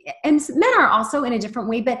attacked, and men are also in a different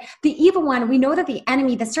way. But the evil one, we know that the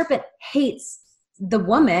enemy, the serpent, hates the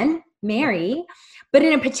woman Mary, but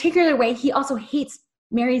in a particular way, he also hates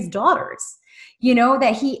Mary's daughters. You know,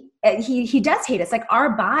 that he does hate us. Like,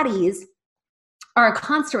 our bodies are a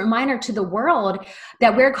constant reminder to the world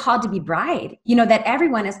that we're called to be bride, you know, that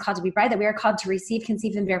everyone is called to be bride, that we are called to receive,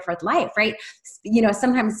 conceive, and bear forth life, right? You know,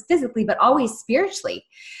 sometimes physically, but always spiritually.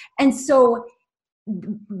 And so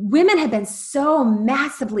women have been so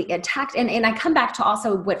massively attacked. And I come back to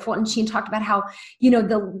also what Fulton Sheen talked about, how, you know,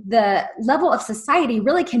 the level of society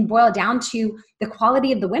really can boil down to the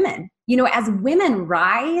quality of the women. You know, as women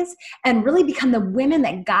rise and really become the women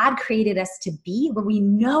that God created us to be, where we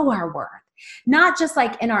know our worth, not just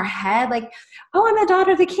like in our head, like, oh, I'm a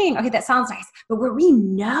daughter of the king. Okay, that sounds nice. But where we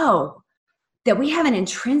know that we have an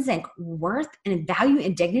intrinsic worth and value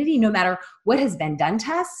and dignity, no matter what has been done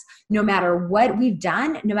to us, no matter what we've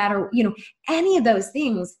done, no matter, you know, any of those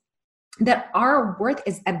things, that our worth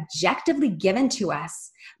is objectively given to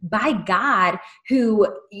us by God, who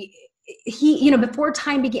he, you know, before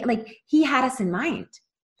time began, like, he had us in mind.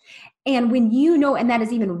 And when you know, and that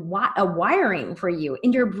is even a wiring for you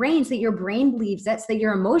in your brain, so that your brain believes it, so that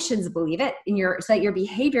your emotions believe it, so that your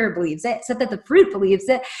behavior believes it, so that the fruit believes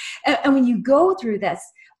it. And when you go through this,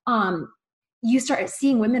 you start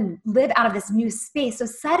seeing women live out of this new space. So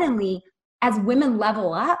suddenly, as women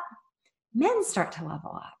level up, men start to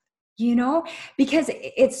level up, you know, because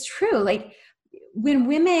it's true. Like, when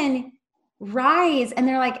women rise and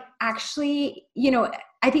they're like, actually, you know,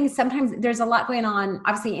 I think sometimes there's a lot going on,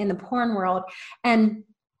 obviously, in the porn world, and,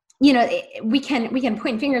 you know, we can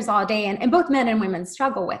point fingers all day, and both men and women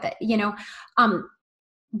struggle with it, you know.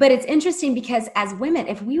 But it's interesting because as women,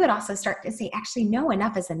 if we would also start to say, actually, no,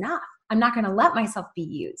 enough is enough. I'm not going to let myself be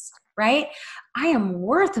used, right? I am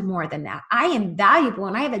worth more than that. I am valuable,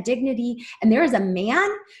 and I have a dignity, and there is a man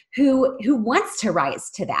who wants to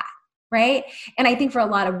rise to that, right? And I think for a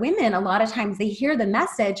lot of women, a lot of times they hear the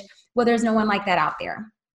message, well, there's no one like that out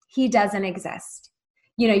there. He doesn't exist.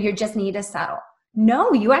 You know, you just need to settle.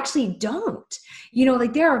 No, you actually don't. You know,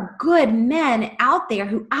 like, there are good men out there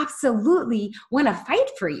who absolutely want to fight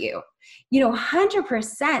for you, you know,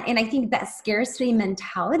 100%. And I think that scarcity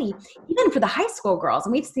mentality, even for the high school girls,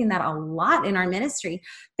 and we've seen that a lot in our ministry,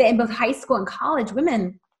 that in both high school and college,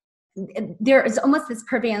 women, there is almost this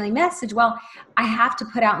prevailing message, well, I have to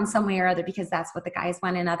put out in some way or other because that's what the guys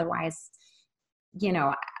want, and otherwise, you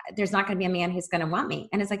know, there's not going to be a man who's going to want me.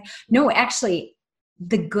 And it's like, no, actually,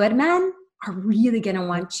 the good men are really going to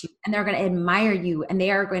want you, and they're going to admire you, and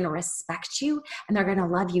they are going to respect you, and they're going to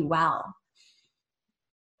love you well.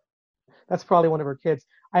 That's probably one of her kids.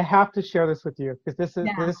 I have to share this with you because this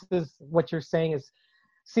is what you're saying is,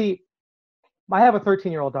 see, I have a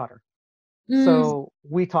 13-year-old daughter. So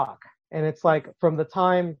we talk, and it's like, from the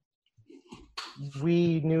time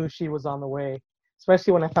we knew she was on the way,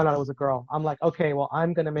 especially when I found out it was a girl, I'm like, okay, well,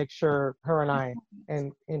 I'm going to make sure her and I,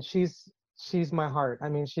 and she's my heart. I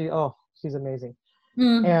mean, she's amazing.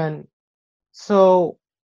 And so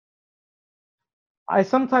I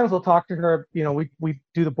sometimes will talk to her, you know, we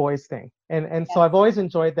do the boys thing. And so I've always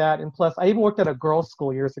enjoyed that. And plus, I even worked at a girls'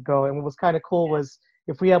 school years ago. And what was kind of cool was,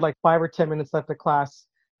 if we had like 5 or 10 minutes left of class,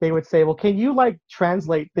 they would say, well, can you like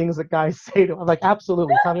translate things that guys say to them? I'm like,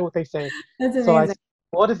 absolutely. Tell me what they say. That's amazing. So I said,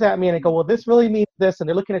 what does that mean? I go, well, this really means this. And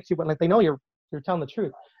they're looking at you, but like, they know you're telling the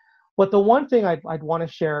truth. But the one thing I'd want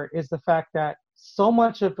to share is the fact that so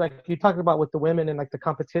much of, like, you talked about with the women and like the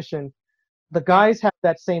competition, the guys have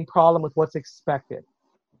that same problem with what's expected.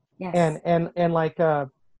 Yes. And like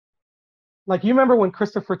you remember when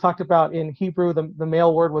Christopher talked about in Hebrew, the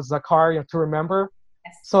male word was zakar, you know, to remember.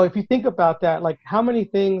 Yes. So if you think about that, like, how many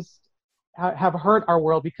things have hurt our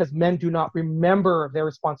world because men do not remember their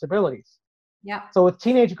responsibilities. Yeah. So with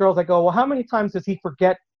teenage girls, I go, well, how many times does he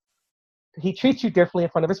forget he treats you differently in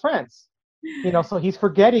front of his friends? You know, so he's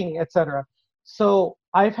forgetting, etc. So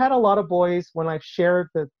I've had a lot of boys, when I've shared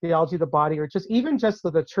the theology of the body, or just even just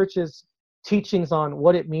the church's teachings on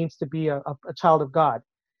what it means to be a child of God.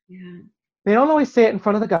 Yeah. They don't always say it in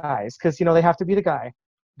front of the guys because, you know, they have to be the guy.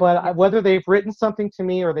 But whether they've written something to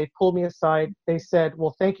me or they pulled me aside, they said,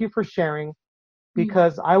 well, thank you for sharing,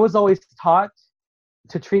 because I was always taught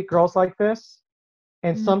to treat girls like this.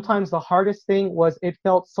 And sometimes the hardest thing was, it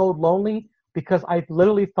felt so lonely because I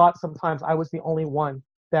literally thought sometimes I was the only one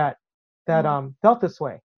that felt this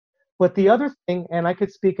way. But the other thing, and I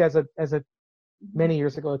could speak as a many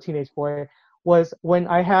years ago, a teenage boy, was when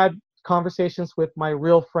I had conversations with my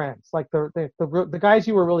real friends, like the guys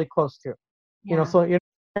you were really close to. You know, so you're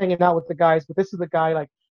hanging out with the guys, but this is the guy, like,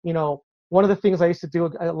 you know, one of the things I used to do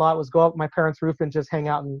a lot was go up my parents' roof and just hang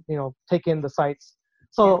out and, you know, take in the sights.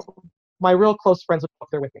 So my real close friends would go up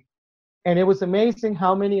there with me. And it was amazing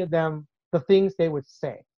how many of them, the things they would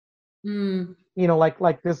say. Mm. You know,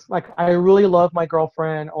 like this, like I really love my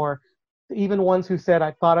girlfriend, or even ones who said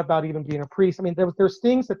I thought about even being a priest. I mean, there's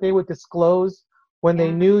things that they would disclose when they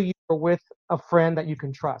Yeah. knew you were with a friend that you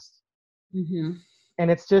can trust. Mm-hmm. And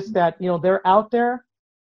it's just that, you know, they're out there.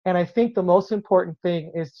 And I think the most important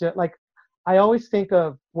thing is just like, I always think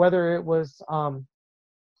of whether it was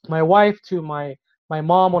my wife to my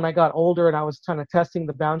mom when I got older and I was kind of testing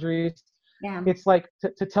the boundaries. Yeah. It's like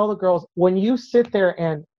to tell the girls, when you sit there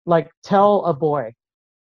and like tell a boy,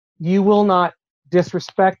 you will not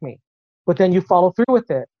disrespect me, but then you follow through with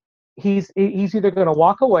it, he's either going to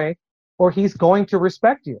walk away or he's going to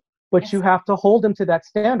respect you. But you Yes. have to hold him to that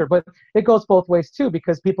standard. But it goes both ways too,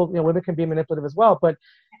 because people, you know, women can be manipulative as well. But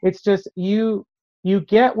it's just you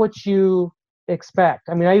get what you expect.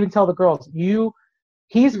 I mean, I even tell the girls,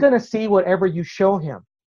 he's Mm. going to see whatever you show him.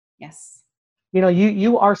 Yes. You know,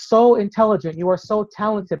 you are so intelligent, you are so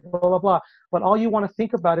talented, blah blah blah. But all you want to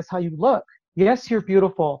think about is how you look. Yes, you're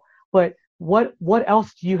beautiful, but what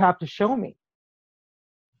else do you have to show me?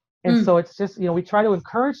 And Mm. so it's just, you know, we try to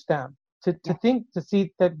encourage them to Yeah. think, to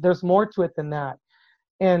see that there's more to it than that.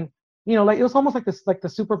 And you know, like it was almost like this, like the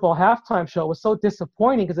Super Bowl halftime show. It was so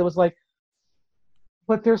disappointing because it was like,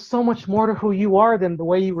 but there's so much more to who you are than the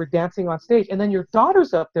way you were dancing on stage. And then your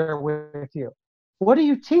daughter's up there with you. What are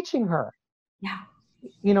you teaching her? Yeah.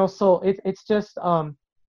 You know, so it's just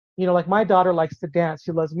you know, like my daughter likes to dance.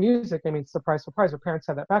 She loves music. I mean, surprise, surprise, her parents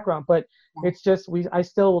have that background. But it's just, I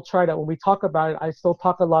still will try to, when we talk about it, I still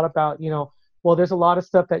talk a lot about, you know, well, there's a lot of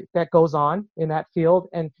stuff that goes on in that field,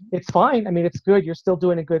 and it's fine. I mean, it's good. You're still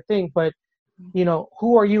doing a good thing. But, you know,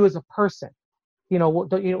 who are you as a person? You know,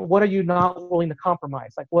 what are you not willing to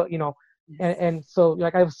compromise? Like what, you know, Yes. and so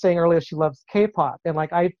like I was saying earlier, she loves K-pop, and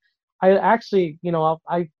like I actually, you know,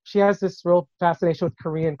 she has this real fascination with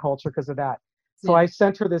Korean culture because of that. So Yeah. I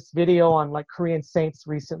sent her this video on like Korean saints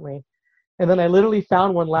recently. And then I literally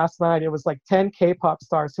found one last night. It was like 10 K-pop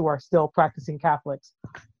stars who are still practicing Catholics.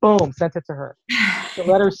 Boom, sent it to her. To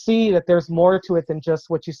let her see that there's more to it than just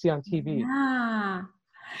what you see on TV. Yeah.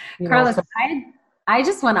 You know, Carlos, so I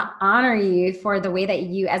just want to honor you for the way that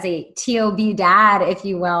you, as a TOB dad, if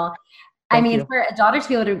you will, I thank mean, you. for a daughter to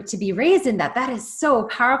be able to be raised in that, that is so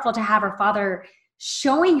powerful to have her father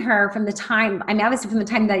showing her from the time, I mean, obviously from the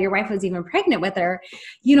time that your wife was even pregnant with her,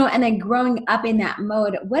 you know, and then growing up in that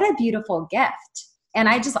mode. What a beautiful gift. And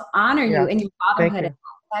I just honor you Yeah, in your thank fatherhood. you.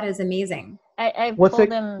 That is amazing. I've What's told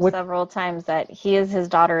it? him What? several times that he is his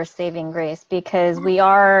daughter's saving grace because we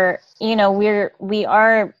are, you know,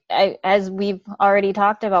 as we've already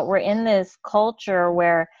talked about, we're in this culture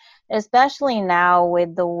where, especially now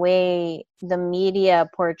with the way the media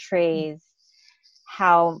portrays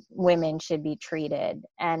how women should be treated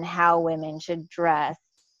and how women should dress.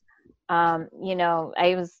 You know,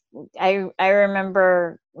 I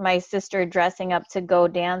remember my sister dressing up to go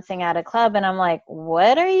dancing at a club, and I'm like,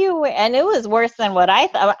 "What are you wearing?" And it was worse than what I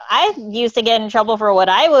thought. I used to get in trouble for what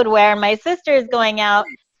I would wear, and my sister's going out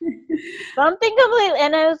something completely,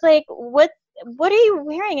 and I was like, What are you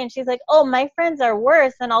wearing?" And she's like, "Oh, my friends are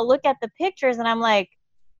worse." And I'll look at the pictures, and I'm like,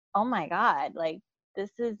 "Oh my God, like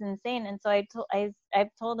this is insane." And so I've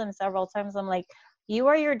told him several times, I'm like, "You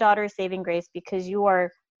are your daughter's saving grace because you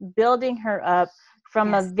are building her up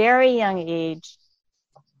from a Yes. very young age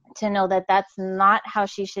to know that that's not how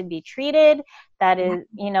she should be treated, that Yeah. is,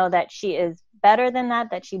 you know, that she is better than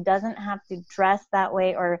that she doesn't have to dress that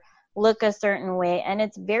way or look a certain way." And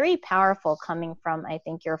it's very powerful coming from, I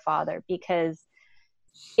think, your father, because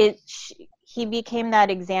he became that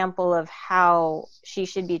example of how she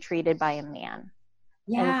should be treated by a man.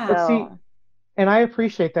 And Yeah. But see, so and I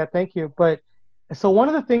appreciate that. Thank you. But so one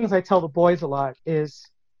of the things I tell the boys a lot is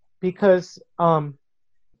because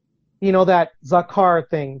you know, that zakar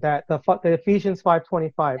thing, that the Ephesians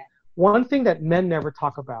 5:25. One thing that men never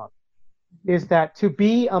talk about is that to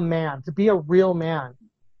be a man, to be a real man,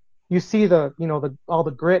 you see the, you know, the all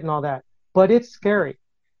the grit and all that, but it's scary.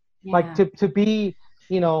 Like Yeah. to be,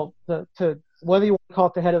 you know, the to whether you want to call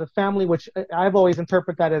it the head of the family, which I've always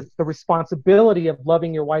interpreted that as the responsibility of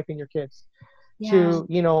loving your wife and your kids, Yeah. to,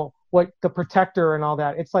 you know, what the protector and all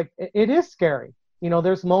that. It's like it is scary. You know,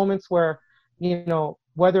 there's moments where, you know,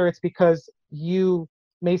 whether it's because you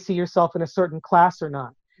may see yourself in a certain class or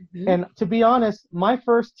not. Mhm. And to be honest, my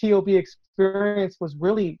first TOB experience was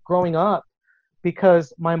really growing up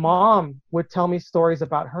because my mom would tell me stories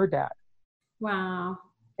about her dad. Wow.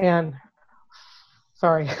 And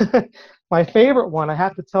sorry, my favorite one, I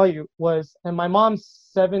have to tell you, was, and my mom's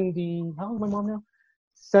 70, how old is my mom now?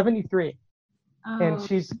 73. And Oh.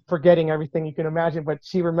 she's forgetting everything you can imagine, but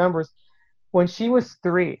she remembers when she was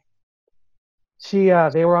 3.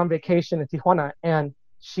 They were on vacation in Tijuana, and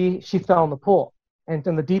she fell in the pool and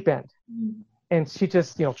in the deep end, and she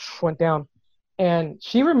just went down, and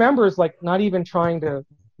she remembers like not even trying to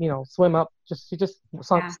swim up, she just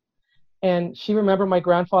sunk. Yeah. And she remembered my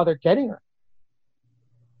grandfather getting her.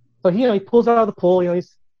 So he pulls her out of the pool,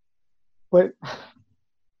 but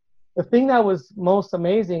the thing that was most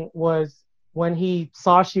amazing was when he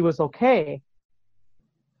saw she was okay,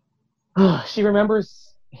 she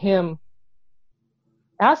remembers him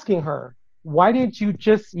asking her, why did you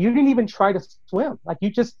didn't even try to swim, like you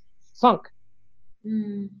just sunk.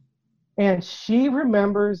 And she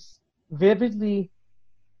remembers vividly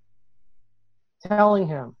telling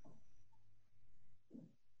him,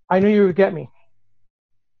 I knew you would get me.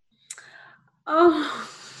 Oh.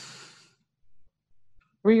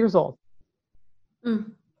 3 years old.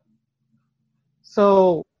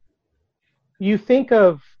 So you think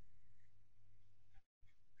of,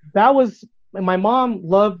 that was, my mom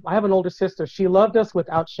loved, I have an older sister, she loved us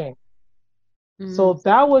without shame. So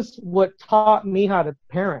that was what taught me how to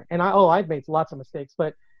parent. And I've made lots of mistakes,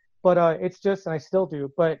 but it's just, and I still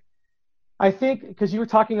do. But I think, because you were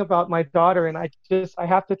talking about my daughter, and I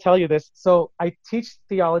have to tell you this. So I teach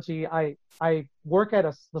theology. I work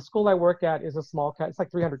at the school I work at is a small, it's like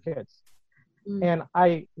 300 kids. And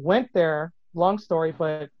I went there, long story,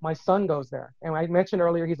 but my son goes there. And I mentioned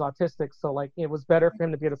earlier he's autistic, so like it was better for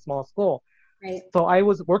him to be at a small school. Right. So I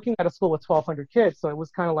was working at a school with 1,200 kids. So it was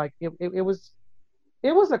kind of like,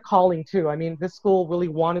 it was a calling too. I mean, this school really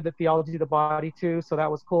wanted the theology of the body too, so that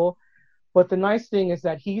was cool. But the nice thing is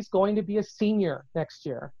that he's going to be a senior next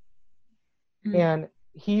year, and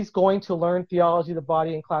he's going to learn theology of the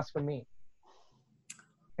body in class from me.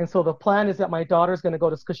 And so the plan is that my daughter's going to go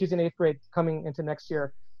to, because she's in 8th grade coming into next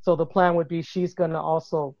year. So the plan would be she's going to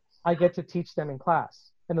also, I get to teach them in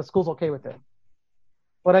class, and the school's okay with it.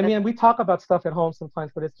 But I mean, we talk about stuff at home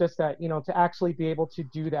sometimes, but it's just that, to actually be able to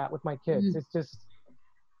do that with my kids, it's just,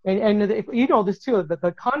 and this too,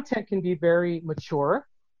 the content can be very mature.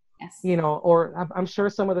 Yes. Or I'm sure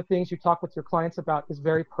some of the things you talk with your clients about is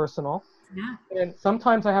very personal. Yeah. And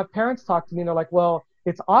sometimes I have parents talk to me and they're like, well,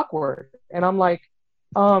 it's awkward. And I'm like,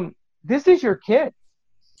 this is your kid.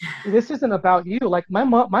 This isn't about you. Like my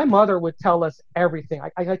mother would tell us everything.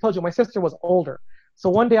 I told you my sister was older.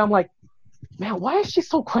 So one day I'm like, man, why is she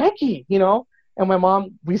so cranky? And my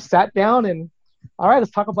mom, we sat down and, all right,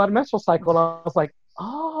 let's talk about a menstrual cycle. And I was like,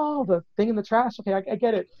 oh, the thing in the trash. Okay, I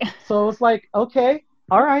get it. So it's like, okay.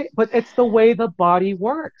 All right, but it's the way the body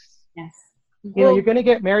works. Yes. You're going to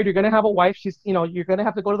get married. You're going to have a wife. She's, you're going to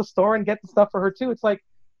have to go to the store and get the stuff for her too. It's like,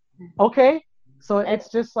 okay. So it's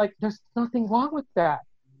just like, there's nothing wrong with that.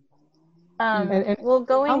 And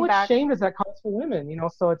going how much back, shame does that cause for women?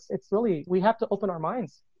 So it's really, we have to open our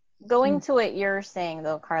minds. Going to what you're saying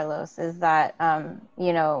though, Carlos, is that,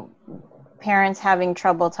 parents having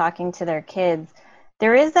trouble talking to their kids.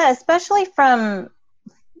 There is that, especially from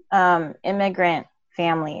immigrant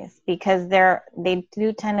families, because they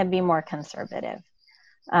do tend to be more conservative,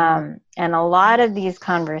 and a lot of these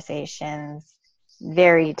conversations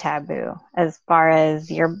very taboo as far as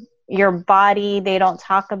your body. They don't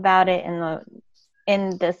talk about it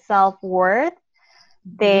in the self-worth.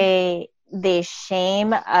 They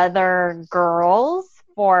shame other girls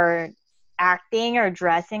for acting or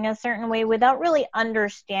dressing a certain way without really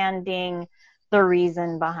understanding the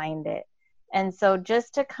reason behind it. And so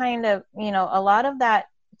just to kind of, a lot of that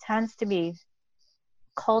tends to be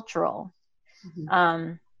cultural.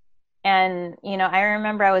 And, I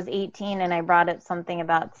remember I was 18 and I brought up something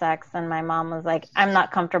about sex and my mom was like, I'm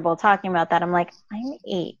not comfortable talking about that. I'm like, I'm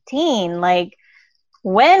 18. Like,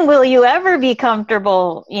 when will you ever be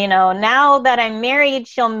comfortable? Now that I'm married,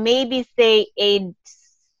 she'll maybe say a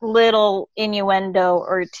little innuendo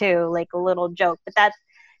or two, like a little joke, but that's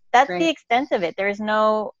right. The extent of it. There's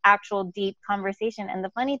no actual deep conversation. And the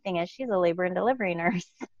funny thing is she's a labor and delivery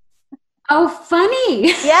nurse. Oh,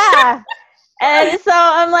 funny. Yeah. And so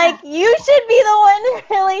I'm like, you should be the one to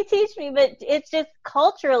really teach me. But it's just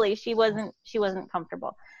culturally, she wasn't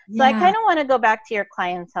comfortable. So I kind of want to go back to your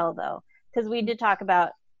clientele though, because we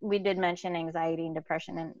did mention anxiety and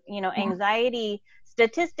depression, and anxiety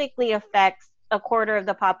statistically affects a quarter of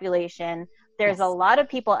the population. There's a lot of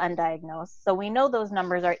people undiagnosed, so we know those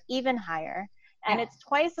numbers are even higher, and it's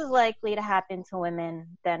twice as likely to happen to women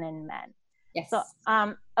than in men. Yes. So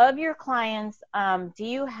of your clients, do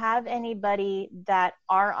you have anybody that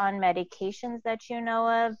are on medications that you know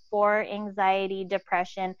of for anxiety,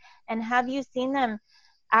 depression, and have you seen them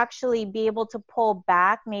actually be able to pull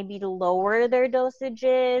back, maybe to lower their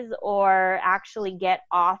dosages or actually get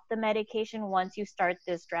off the medication once you start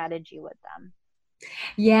this strategy with them?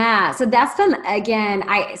 Yeah. So that's been, again,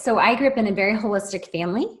 I grew up in a very holistic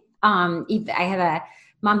family. I have a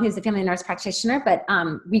mom who's a family nurse practitioner, but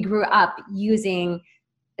we grew up using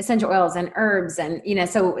essential oils and herbs, and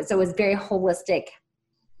so it was very holistic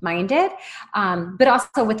minded, but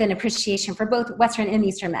also with an appreciation for both Western and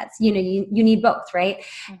Eastern meds. You need both, right?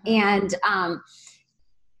 And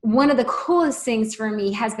one of the coolest things for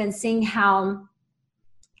me has been seeing how,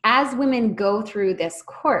 as women go through this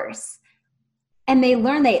course and they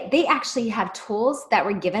learn they actually have tools that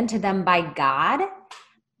were given to them by God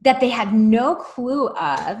that they had no clue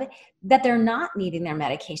of, that they're not needing their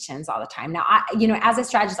medications all the time. Now, as a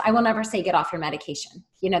strategist, I will never say get off your medication.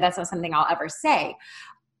 That's not something I'll ever say.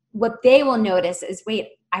 What they will notice is, wait,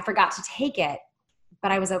 I forgot to take it,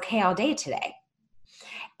 but I was okay all day today.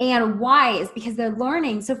 And why is because they're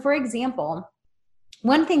learning. So for example,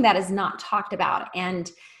 one thing that is not talked about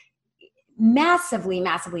and massively,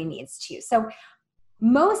 massively needs to. So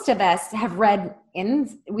most of us have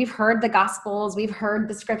we've heard the Gospels, we've heard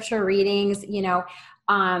the scripture readings,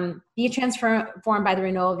 be transformed by the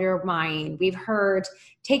renewal of your mind. We've heard,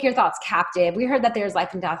 take your thoughts captive. We heard that there's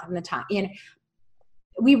life and death in the tongue.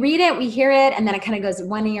 We read it, we hear it, and then it kind of goes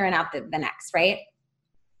one ear and out the next, right?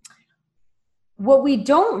 What we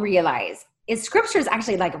don't realize is scripture is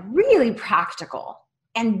actually like really practical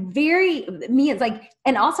and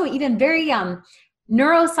and also even very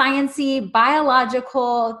neuroscience-y,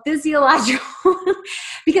 biological, physiological,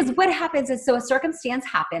 because what happens is, so a circumstance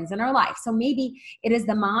happens in our life. So maybe it is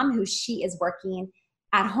the mom who she is working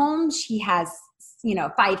at home. She has,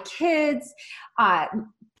 5 kids,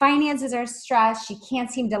 finances are stressed. She can't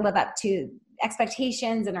seem to live up to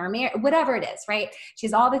expectations in her marriage, whatever it is, right? She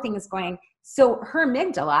has all the things going. So her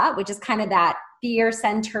amygdala, which is kind of that fear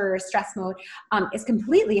center, stress mode, is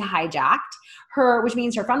completely hijacked. Which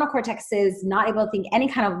means her frontal cortex is not able to think any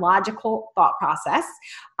kind of logical thought process.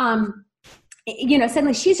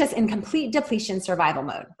 Suddenly she's just in complete depletion survival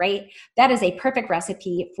mode, right? That is a perfect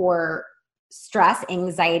recipe for stress,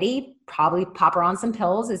 anxiety. Probably pop her on some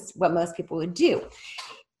pills is what most people would do.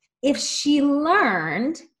 If she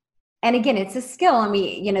learned, and again, it's a skill, and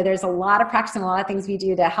there's a lot of practice and a lot of things we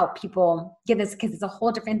do to help people get this, because it's a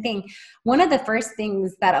whole different thing. One of the first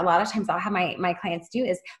things that a lot of times I'll have my clients do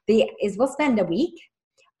is we'll spend a week,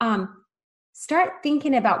 start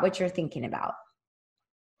thinking about what you're thinking about.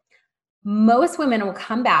 Most women will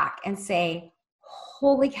come back and say,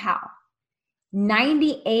 holy cow,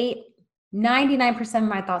 99% of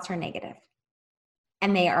my thoughts are negative.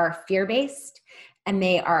 And they are fear-based, and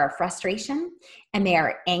they are frustration, and they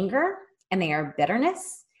are anger, and they are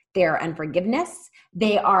bitterness, they are unforgiveness,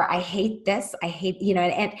 they are, I hate this, I hate,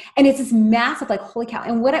 and it's this massive, like, holy cow.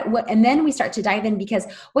 And and then we start to dive in, because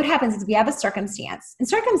what happens is we have a circumstance, and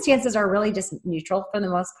circumstances are really just neutral for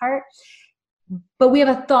the most part, but we have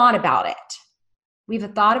a thought about it. We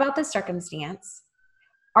have a thought about the circumstance.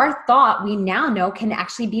 Our thought, we now know, can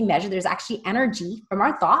actually be measured. There's actually energy from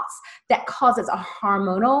our thoughts that causes a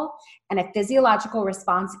hormonal and a physiological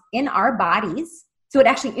response in our bodies. So it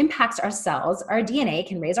actually impacts our cells. Our DNA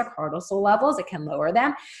can raise our cortisol levels. It can lower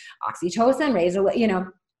them.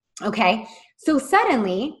 Oxytocin, okay. So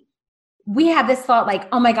suddenly we have this thought like,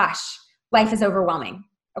 oh my gosh, life is overwhelming.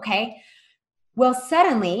 Okay. Well,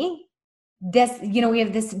 suddenly this, we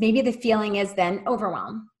have this, maybe the feeling is then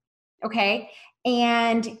overwhelm. Okay.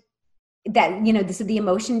 And that, this is the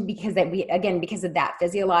emotion, because of that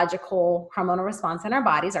physiological hormonal response in our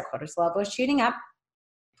bodies, our cortisol level is shooting up.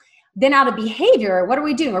 Then out of behavior, what are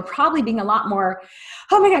we doing? We're probably being a lot more,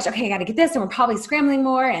 oh my gosh, okay, I got to get this. And we're probably scrambling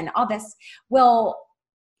more and all this. Well,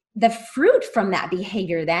 the fruit from that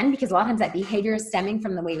behavior then, because a lot of times that behavior is stemming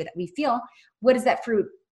from the way that we feel, what does that fruit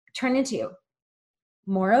turn into?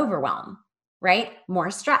 More overwhelm. Right?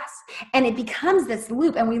 More stress. And it becomes this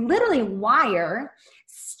loop, and we literally wire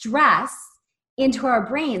stress into our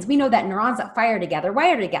brains. We know that neurons that fire together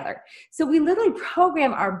wire together. So we literally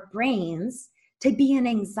program our brains to be in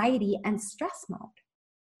anxiety and stress mode.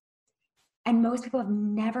 And most people have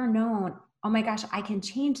never known, oh my gosh, I can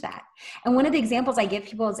change that. And one of the examples I give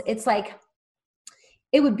people is,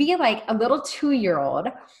 it would be like a little 2-year-old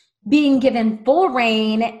being given full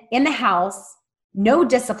reign in the house, no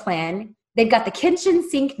discipline. They've got the kitchen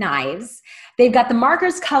sink knives. They've got the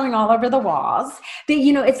markers coloring all over the walls.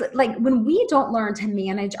 It's like when we don't learn to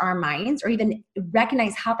manage our minds, or even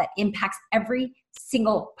recognize how that impacts every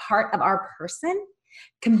single part of our person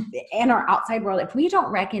and our outside world. If we don't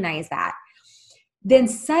recognize that, then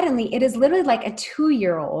suddenly it is literally like a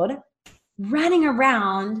 2-year-old running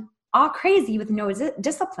around all crazy with no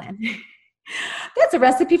discipline. That's a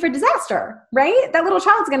recipe for disaster, right? That little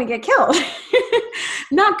child's going to get killed.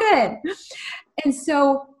 Not good. And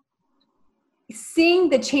so seeing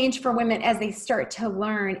the change for women as they start to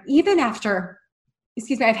learn, even after,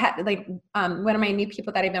 I've had like one of my new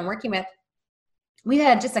people that I've been working with, we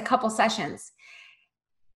had just a couple sessions,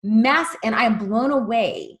 and I'm blown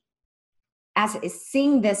away as is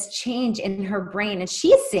seeing this change in her brain, and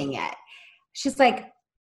she's seeing it. She's like,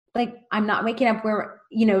 I'm not waking up where,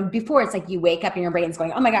 before it's like you wake up and your brain's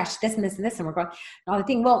going, oh my gosh, this and this and this. And we're going, and all the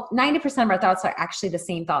thing. Well, 90% of our thoughts are actually the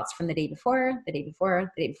same thoughts from the day before, the day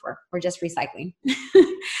before, the day before. We're just recycling.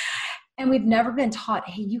 And we've never been taught,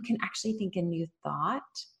 hey, you can actually think a new thought.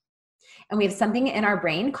 And we have something in our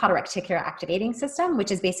brain called a reticular activating system,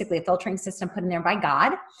 which is basically a filtering system put in there by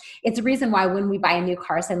God. It's the reason why when we buy a new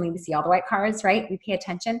car, suddenly we see all the white cars, right? We pay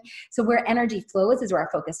attention. So where energy flows is where our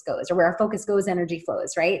focus goes, or where our focus goes, energy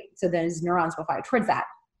flows, right? So those neurons will fire towards that.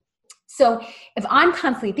 So if I'm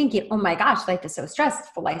constantly thinking, oh my gosh, life is so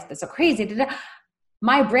stressful, life is so crazy,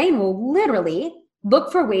 my brain will literally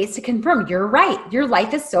look for ways to confirm, you're right, your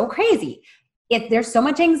life is so crazy. There's so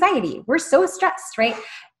much anxiety, we're so stressed, right?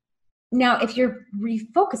 Now, if you're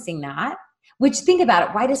refocusing that, which think about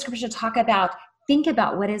it, why does scripture talk about, think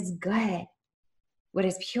about what is good, what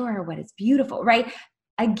is pure, what is beautiful, right?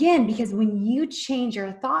 Again, because when you change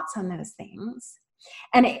your thoughts on those things,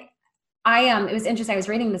 and it was interesting, I was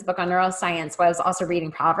reading this book on neuroscience while I was also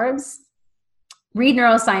reading Proverbs. Read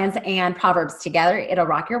neuroscience and Proverbs together, it'll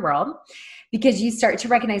rock your world, because you start to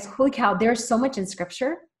recognize, holy cow, there's so much in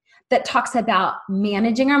scripture that talks about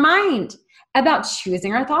managing our mind, about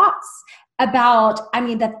choosing our thoughts,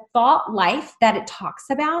 the thought life that it talks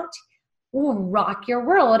about will rock your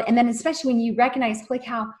world. And then especially when you recognize, holy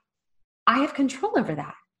cow, I have control over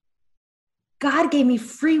that. God gave me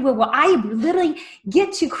free will. Well, I literally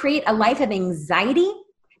get to create a life of anxiety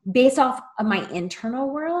based off of my internal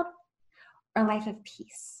world, or a life of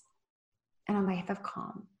peace and a life of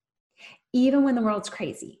calm. Even when the world's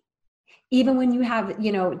crazy. Even when you have,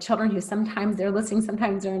 children who sometimes they're listening,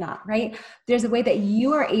 sometimes they're not, right? There's a way that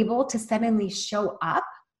you are able to suddenly show up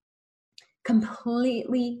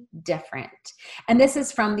completely different. And this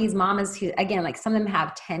is from these mamas who, again, like some of them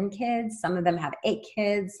have 10 kids, some of them have 8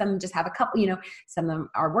 kids, some just have a couple, some of them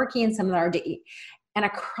are working, some of them are, and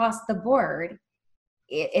across the board,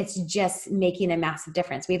 it's just making a massive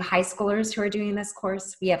difference. We have high schoolers who are doing this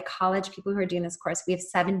course. We have college people who are doing this course. We have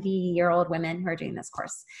 70-year-old women who are doing this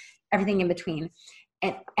course. Everything in between.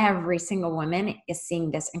 And every single woman is seeing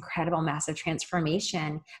this incredible, massive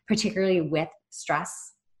transformation, particularly with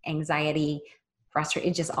stress, anxiety,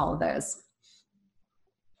 frustration, just all of those.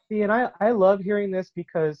 See, and I love hearing this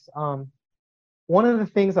because one of the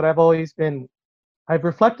things that I've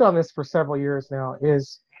reflected on this for several years now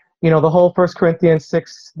is, the whole 1 Corinthians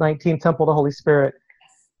 6:19 temple of the Holy Spirit.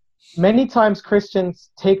 Many times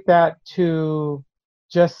Christians take that to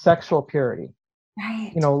just sexual purity.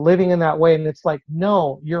 Right. Living in that way. And it's like,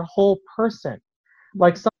 no, your whole person.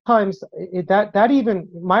 Like sometimes that even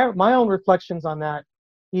my own reflections on that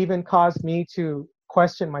even caused me to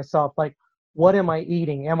question myself. Like, what am I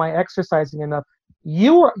eating? Am I exercising enough?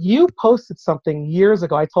 You posted something years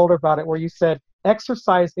ago. I told her about it, where you said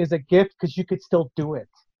exercise is a gift because you could still do it.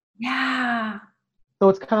 Yeah. So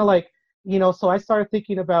it's kind of like, so I started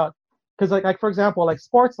thinking about, because like for example, like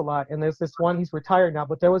sports a lot, and there's this one, he's retired now,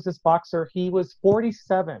 but there was this boxer, he was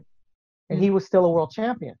 47 and he was still a world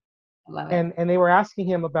champion. I love it. And they were asking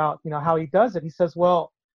him about, how he does it. He says,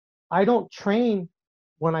 well, I don't train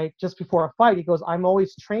just before a fight. He goes, I'm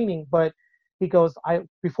always training, but he goes,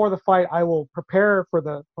 before the fight, I will prepare for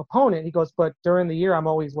the opponent. He goes, but during the year, I'm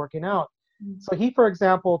always working out. So he, for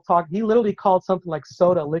example, he literally called something like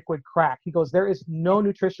soda liquid crack. He goes, there is no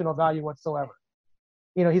nutritional value whatsoever.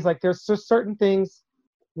 He's like, there's just certain things,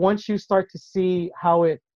 once you start to see how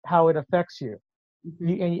it affects you,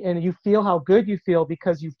 and you feel how good you feel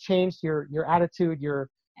because you've changed your attitude,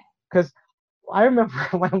 because I remember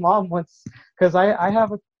my mom once, because I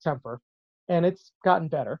have a temper and it's gotten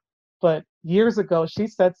better, but years ago she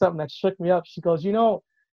said something that shook me up. She goes,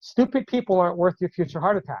 stupid people aren't worth your future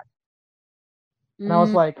heart attack. And I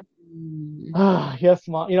was like, oh, yes,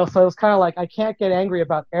 Mom. So it was kind of like, I can't get angry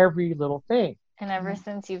about every little thing. And ever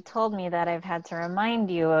since you've told me that, I've had to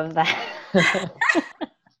remind you of that.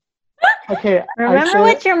 Okay. Remember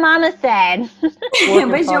what your mama said.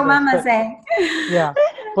 What's your mama say? Yeah.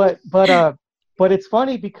 But it's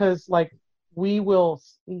funny because like we will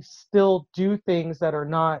still do things that are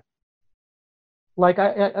not like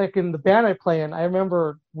like in the band I play in. I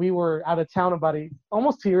remember we were out of town about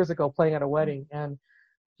almost 2 years ago playing at a wedding, and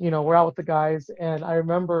we're out with the guys, and I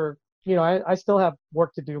remember I still have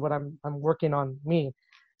work to do, but I'm working on me.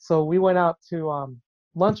 So we went out to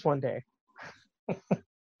lunch one day.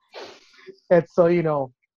 And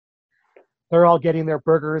so, they're all getting their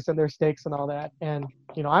burgers and their steaks and all that. And,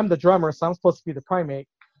 I'm the drummer, so I'm supposed to be the primate.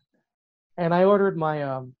 And I ordered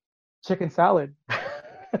my chicken salad.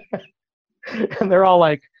 And they're all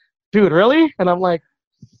like, dude, really? And I'm like,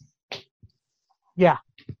 yeah.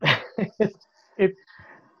 I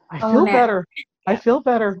feel better. I feel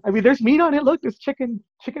better. I mean, there's meat on it. Look, there's chicken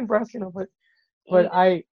breast, but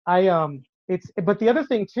but the other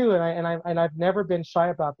thing too, and I've never been shy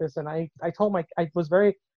about this, and I was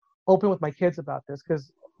very open with my kids about this,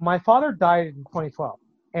 because my father died in 2012,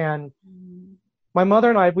 and my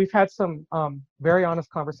mother and we've had some very honest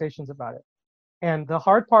conversations about it. And the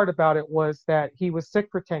hard part about it was that he was sick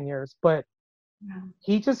for 10 years, but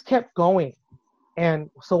he just kept going. And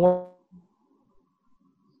so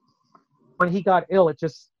when he got ill, it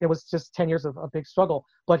was just 10 years of a big struggle,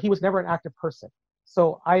 but he was never an active person.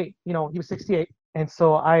 So he was 68. And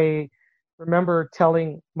so I remember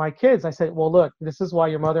telling my kids, I said, well, look, this is why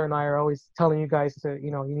your mother and I are always telling you guys to,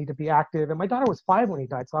 you need to be active. And my daughter was 5 when he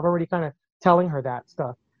died, so I'm already kind of telling her that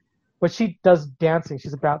stuff. But she does dancing.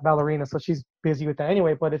 She's a ballerina, so she's busy with that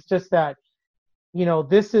anyway. But it's just that,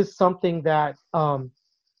 this is something that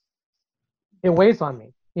it weighs on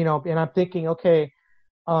me, and I'm thinking, okay,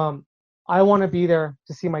 I want to be there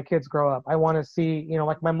to see my kids grow up. I want to see,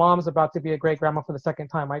 like my mom's about to be a great grandma for the second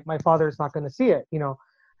time. My father's not going to see it,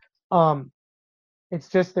 It's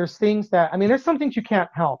just, there's things that, there's some things you can't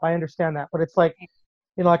help. I understand that. But it's like,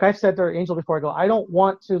 like I've said to Angel before, I don't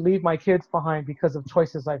want to leave my kids behind because of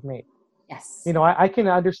choices I've made. Yes. I can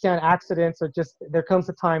understand accidents, or just there comes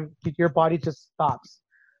a time your body just stops.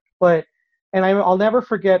 And I'll never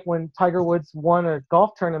forget when Tiger Woods won a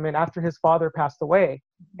golf tournament after his father passed away,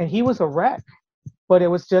 and he was a wreck, but it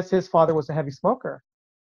was just his father was a heavy smoker.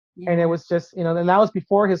 Yeah. And it was just, and that was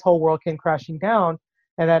before his whole world came crashing down.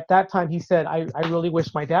 And at that time he said, I really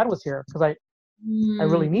wish my dad was here, because I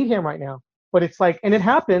really need him right now. But it's like, and it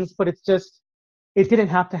happens, but it's just, it didn't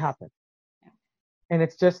have to happen. And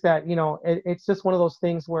it's just that, it's just one of those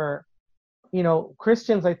things where,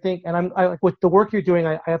 Christians, I think, and I with the work you're doing,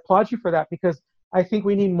 I applaud you for that, because I think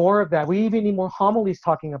we need more of that. We even need more homilies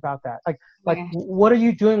talking about that. Like, what are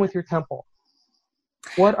you doing with your temple?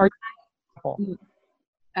 What are you?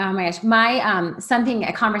 Oh my gosh.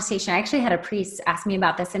 A conversation, I actually had a priest ask me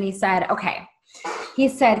about this, and he said,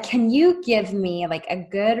 can you give me like a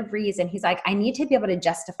good reason? He's like, I need to be able to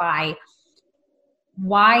justify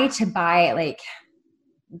why to buy like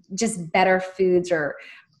just better foods, or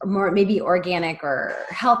more maybe organic or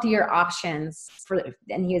healthier options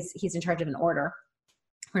and he's in charge of an order.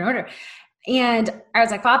 And I was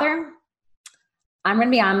like, Father, I'm going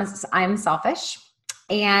to be honest, I'm selfish,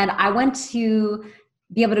 and I want to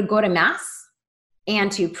be able to go to mass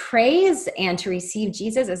and to praise and to receive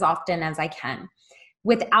Jesus as often as I can.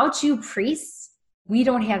 Without you priests, we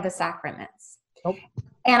don't have the sacraments. Nope.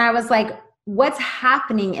 And I was like, what's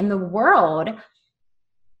happening in the world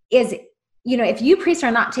is, if you priests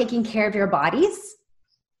are not taking care of your bodies,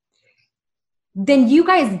 then you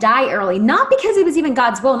guys die early. Not because it was even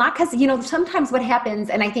God's will, not because, sometimes what happens,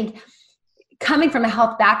 and I think coming from a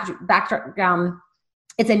health background,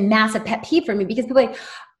 it's a massive pet peeve for me, because people are like,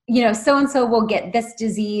 so-and-so will get this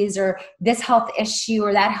disease or this health issue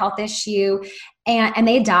or that health issue, and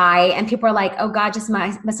they die, and people are like, oh, God just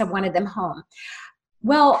must have wanted them home.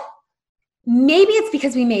 Well, maybe it's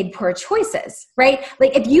because we made poor choices, right?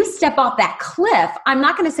 Like if you step off that cliff, I'm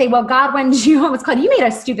not going to say, well, God wanted you home. It's called, you made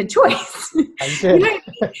a stupid choice. I did.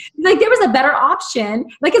 Like there was a better option.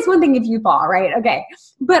 Like it's one thing if you fall, right? Okay.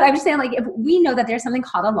 But I'm just saying, like, if we know that there's something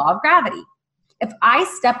called a law of gravity, if I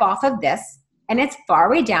step off of this and it's far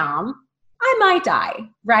way down, I might die,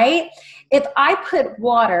 right? If I put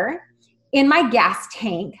water in my gas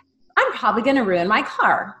tank, I'm probably going to ruin my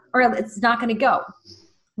car, or it's not going to go.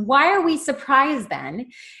 Why are we surprised then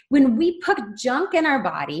when we put junk in our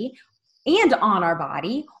body and on our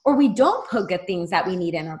body, or we don't put good things that we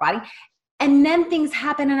need in our body, and then things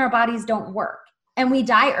happen and our bodies don't work and we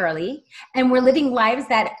die early, and we're living lives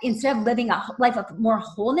that instead of living a life of more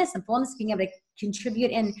wholeness and fullness, being able to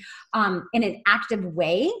contribute in an active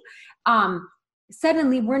way,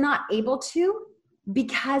 suddenly we're not able to,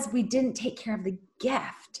 because we didn't take care of the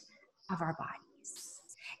gift of our bodies.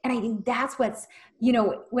 And I think that's what's,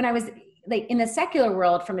 when I was like in the secular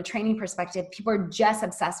world, from a training perspective, people are just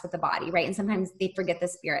obsessed with the body, right? And sometimes they forget the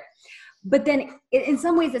spirit. But then in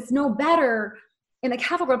some ways it's no better. In the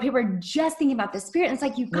Catholic world, people are just thinking about the spirit. And it's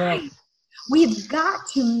like, you guys, we've got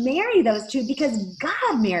to marry those two, because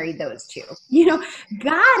God married those two.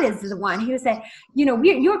 God is the one who said,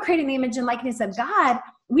 you're creating the image and likeness of God.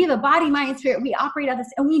 We have a body, mind, and spirit. We operate on this,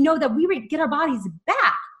 and we know that we get our bodies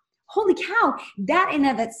back holy cow, that in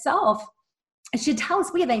of itself should tell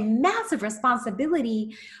us we have a massive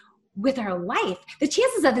responsibility with our life. The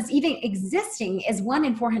chances of this even existing is 1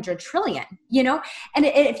 in 400 trillion, you know? And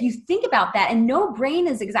if you think about that, and no brain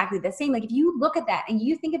is exactly the same. Like if you look at that and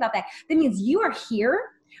you think about that, that means you are here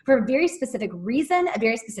for a very specific reason, a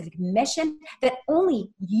very specific mission that only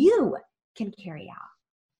you can carry out.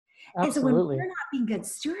 Absolutely. And so when we're not being good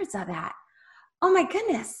stewards of that, oh my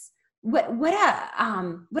goodness, what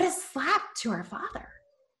a slap to our Father.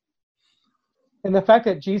 And the fact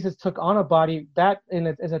that Jesus took on a body, that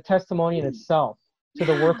is a testimony in itself to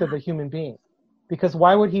the worth of the human being. Because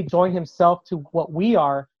why would he join himself to what we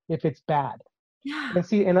are if it's bad? Yeah. And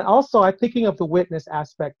see, and also I'm thinking of the witness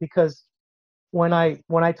aspect, because when I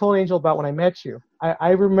told Angel about when I met you, I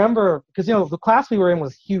remember, because, you know, the class we were in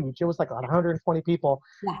was huge. It was like 120 people.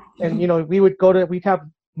 Yeah. And, you know, we'd have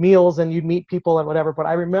meals and you'd meet people and whatever. But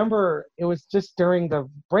I remember it was just during the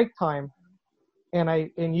break time,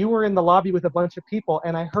 and you were in the lobby with a bunch of people,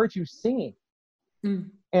 and I heard you singing.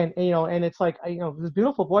 And you know, and it's like, you know, this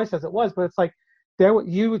beautiful voice as it was, but it's like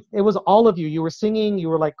it was all of you. You were singing, you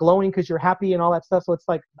were like glowing because you're happy and all that stuff. So it's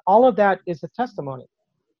like all of that is a testimony.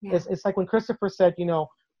 Yeah. It's like when Christopher said, you know,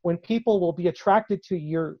 when people will be attracted to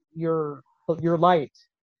your light,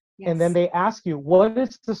 yes. And then they ask you, what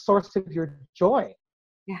is the source of your joy?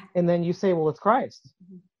 Yeah. And then you say, well, it's Christ.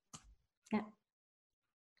 Mm-hmm.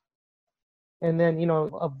 And then, you know,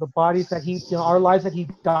 of the bodies that he, you know, our lives that he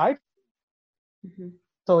died. Mm-hmm.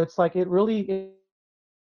 So it's like it really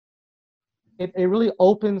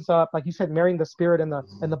opens up, like you said, marrying the spirit and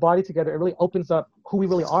the body together. It really opens up who we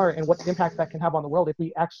really are and what impact that can have on the world if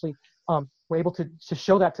we actually were able to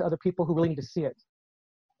show that to other people who really need to see it.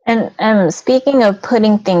 And speaking of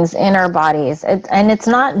putting things in our bodies, it's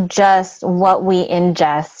not just what we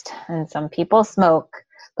ingest, and some people smoke,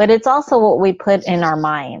 but it's also what we put in our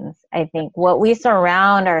minds. I think what we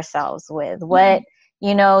surround ourselves with, what,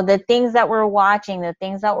 you know, the things that we're watching, the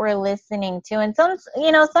things that we're listening to, and some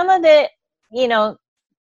of it, you know,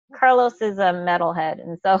 Carlos is a metalhead,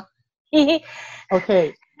 and so he'll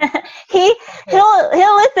listen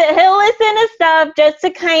to stuff just to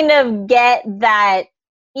kind of get that,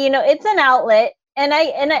 you know, it's an outlet, and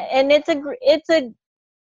it's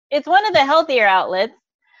one of the healthier outlets.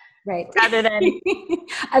 Right. Rather than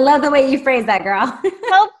I love the way you phrase that, girl.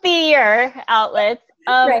 Healthier outlets.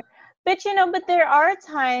 Right. But, you know, but there are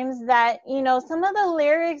times that, you know, some of the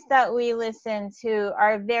lyrics that we listen to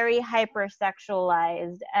are very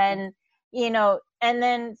hypersexualized, and, you know, and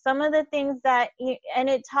then some of the things that, and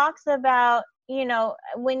it talks about, you know,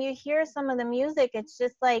 when you hear some of the music, it's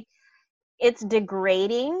just like, it's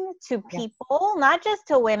degrading to people, not just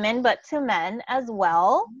to women, but to men as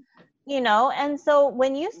well. You know, and so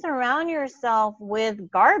when you surround yourself with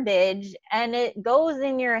garbage and it goes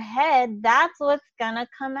in your head, that's what's gonna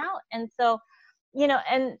come out. And so, you know,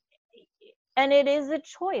 and it is a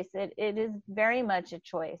choice. It is very much a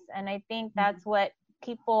choice. And I think that's what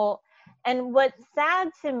people, and what's sad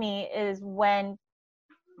to me is when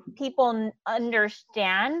people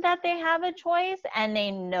understand that they have a choice and they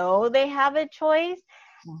know they have a choice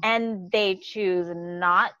and they choose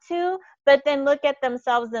not to, but then look at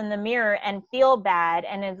themselves in the mirror and feel bad,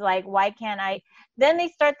 and it's like, why can't I? Then they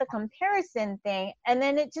start the comparison thing, and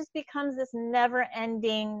then it just becomes this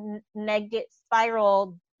never-ending negative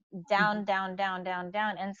spiral, down, down, down, down,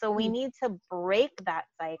 down. And so we need to break that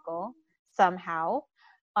cycle somehow.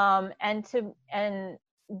 But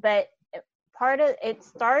part of it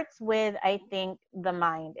starts with, I think, the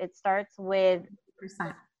mind. It starts with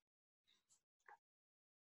 100%.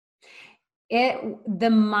 The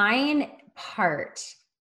mind part,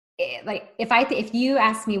 like if you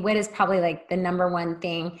ask me what is probably like the number one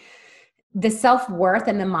thing, the self-worth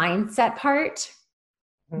and the mindset part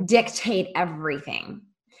dictate everything.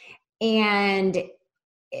 And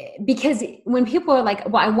because when people are like,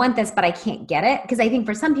 well, I want this, but I can't get it. Because I think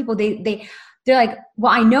for some people, they're like,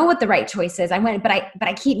 well, I know what the right choice is. But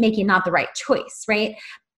I keep making not the right choice, right?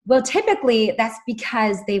 Well, typically that's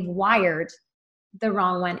because they've wired the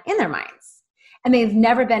wrong one in their minds. And they've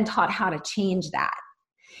never been taught how to change that.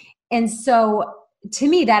 And so to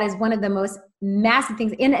me, that is one of the most massive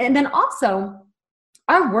things. And then also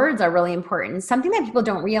our words are really important. Something that people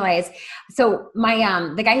don't realize. So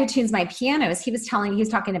the guy who tunes my pianos, he was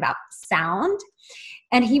talking about sound.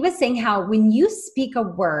 And he was saying how when you speak a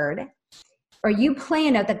word or you play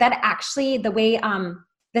a note, that actually the way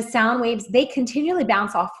the sound waves, they continually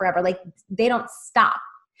bounce off forever. Like they don't stop.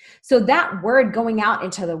 So that word going out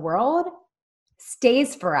into the world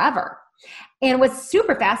stays forever. And what's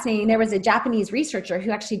super fascinating, there was a Japanese researcher who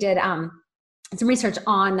actually did some research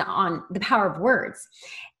on the power of words.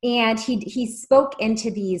 And he spoke into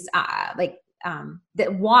these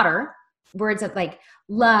the water, words of like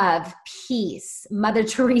love, peace, Mother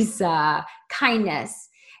Teresa, kindness,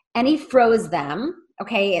 and he froze them.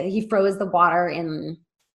 Okay. And he froze the water in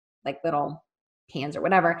like little cans or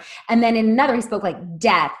whatever. And then in another, he spoke like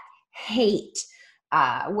death, hate,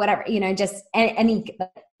 whatever, just any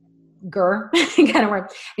kind of word.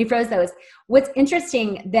 He froze those. What's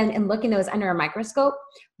interesting then in looking those under a microscope,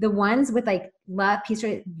 the ones with like love, peace,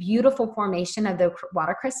 beautiful formation of the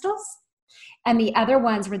water crystals, and the other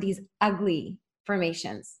ones were these ugly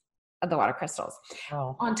formations of the water crystals.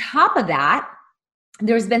 Oh. On top of that,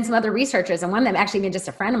 there's been some other researchers, and one of them actually even just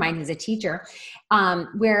a friend of mine who's a teacher,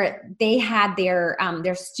 where they had their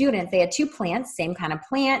students, they had two plants, same kind of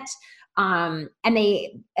plant, and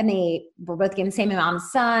they were both given the same amount of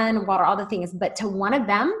sun, water, all the things, but to one of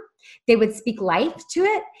them, they would speak life to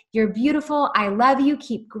it. You're beautiful. I love you.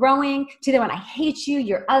 Keep growing. To the one, I hate you.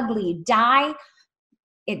 You're ugly. Die.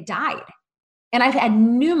 It died. And I've had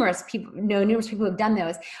numerous people who have done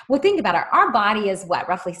those. Well, think about it. Our body is what,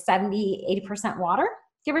 roughly 70, 80% water,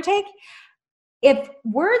 give or take. If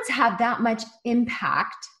words have that much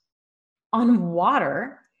impact on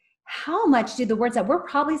water, how much do the words that we're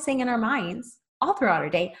probably saying in our minds all throughout our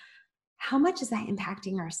day, how much is that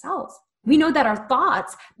impacting our cells? We know that our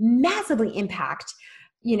thoughts massively impact,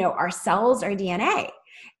 our cells, our DNA.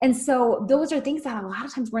 And so those are things that a lot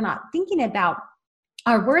of times we're not thinking about.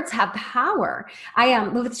 Our words have power. I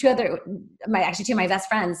lived with two of my best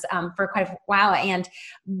friends for quite a while, and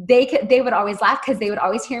they would always laugh because they would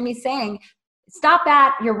always hear me saying, "Stop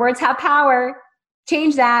that! Your words have power.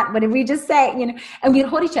 Change that. What did we just say?" And we'd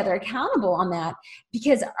hold each other accountable on that,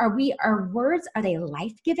 because our words, are they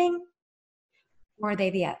life-giving, or are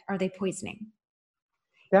they poisoning?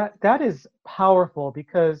 That is powerful,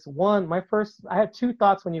 because I had two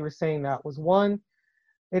thoughts when you were saying that. Was one,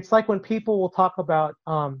 it's like when people will talk about,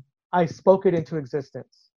 I spoke it into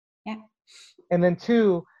existence. Yeah. And then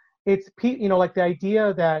two, it's, like the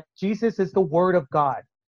idea that Jesus is the Word of God.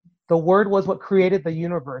 The Word was what created the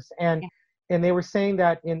universe. And they were saying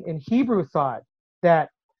that in Hebrew thought, that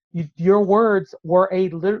your words were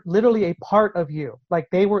literally a part of you. Like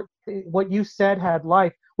what you said had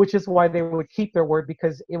life, which is why they would keep their word,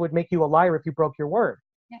 because it would make you a liar if you broke your word.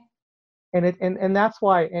 And that's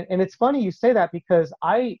why, and it's funny you say that, because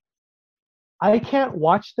I can't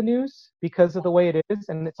watch the news because of the way it is,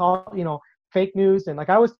 and it's all, fake news. And like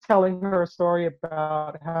I was telling her a story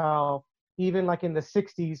about how even like in the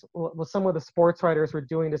 60s, some of the sports writers were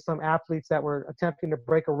doing to some athletes that were attempting to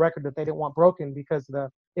break a record that they didn't want broken, because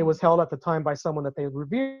it was held at the time by someone that they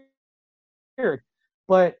revered.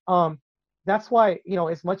 But that's why,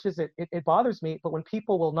 as much as it bothers me, but when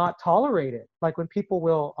people will not tolerate it, like when people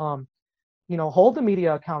will hold the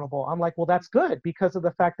media accountable, I'm like, well, that's good, because of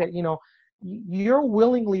the fact that, you're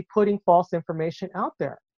willingly putting false information out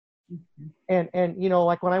there. Mm-hmm. And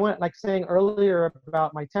like when I went, like saying earlier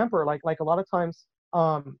about my temper, like a lot of times,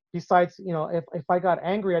 besides, if I got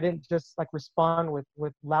angry, I didn't just like respond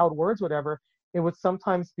with loud words, whatever. It would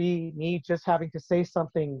sometimes be me just having to say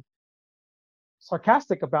something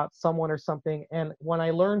sarcastic about someone or something. And when I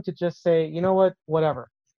learned to just say, you know what, whatever.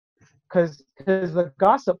 Because the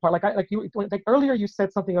gossip part, like earlier you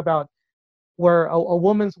said something about where a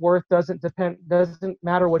woman's worth doesn't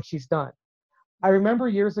matter what she's done. I remember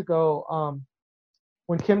years ago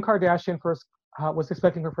when Kim Kardashian first was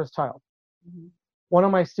expecting her first child. Mm-hmm. One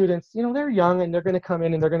of my students, they're young and they're going to come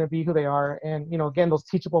in and they're going to be who they are, and again, those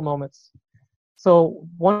teachable moments. So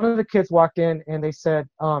one of the kids walked in and they said,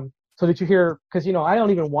 so did you hear, because I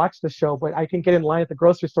don't even watch the show, but I can get in line at the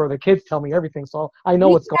grocery store. The kids tell me everything, so I know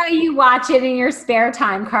what's going on. You watch it in your spare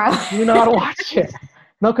time, Carl. You know how to watch it.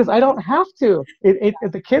 No, because I don't have to.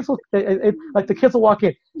 The kids will like the kids will walk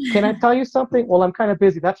in. Can I tell you something? Well, I'm kind of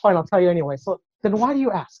busy. That's fine. I'll tell you anyway. So then why do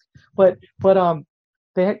you ask? But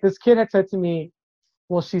this kid had said to me,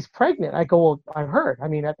 well, she's pregnant. I go, well, I've heard. I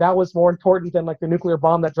mean, that was more important than like the nuclear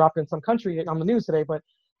bomb that dropped in some country on the news today. But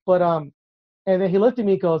and then he looked at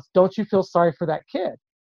me and goes, don't you feel sorry for that kid?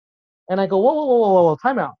 And I go, whoa,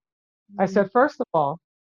 time out. Mm-hmm. I said, first of all,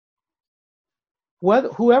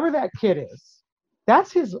 whoever that kid is,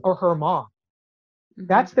 that's his or her mom. Mm-hmm.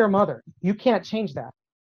 That's their mother. You can't change that.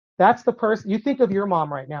 That's the person. You think of your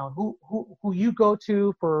mom right now, who you go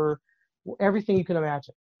to for everything you can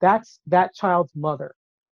imagine. That's that child's mother.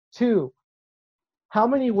 2, how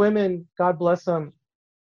many women, God bless them,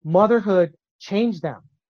 motherhood changed them.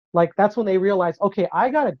 Like that's when they realize, okay, I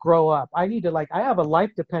got to grow up. I need to I have a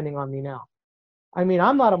life depending on me now. I mean,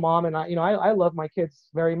 I'm not a mom, and I love my kids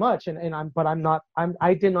very much, and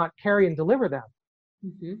I did not carry and deliver them.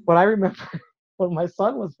 Mm-hmm. But I remember when my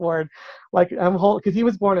son was born, like because he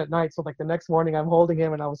was born at night, so like the next morning I'm holding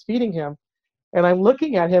him and I was feeding him, and I'm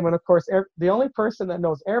looking at him, and of course, the only person that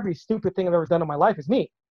knows every stupid thing I've ever done in my life is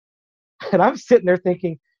me. And I'm sitting there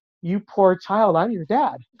thinking, you poor child, I'm your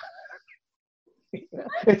dad.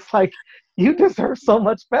 It's like, you deserve so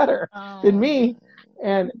much better than me.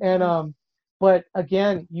 And but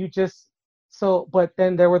again, but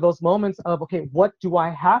then there were those moments of, okay, what do I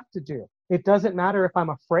have to do? It doesn't matter if I'm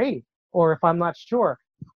afraid or if I'm not sure.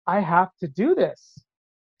 I have to do this.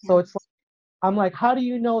 So it's like, I'm like, how do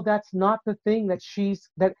you know that's not the thing and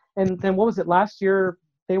then what was it, last year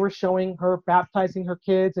they were showing her baptizing her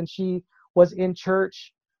kids and she was in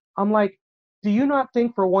church. I'm like, do you not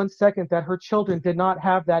think for one second that her children did not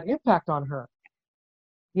have that impact on her?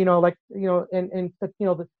 The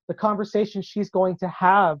conversation she's going to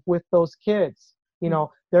have with those kids,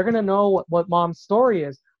 they're going to know what mom's story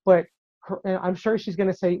is, but and I'm sure she's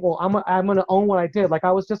going to say, well, I'm going to own what I did. Like,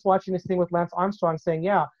 I was just watching this thing with Lance Armstrong saying,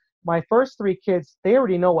 yeah, my first 3 kids, they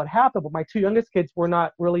already know what happened, but my 2 youngest kids were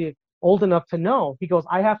not really old enough to know. He goes,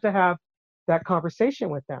 I have to have that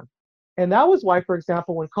conversation with them. And that was why, for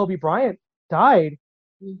example, when Kobe Bryant died,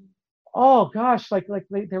 oh gosh,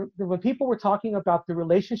 when people were talking about the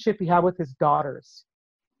relationship he had with his daughters,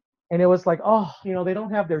 and it was like, oh, they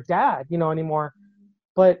don't have their dad, anymore.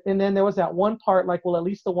 And then there was that one part, like, well, at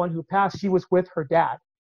least the one who passed, she was with her dad.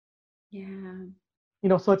 Yeah.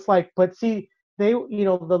 So it's like, but see, the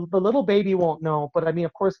little baby won't know, but I mean,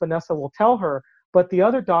 of course, Vanessa will tell her, but the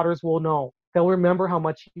other daughters will know. They'll remember how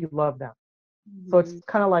much he loved them. So it's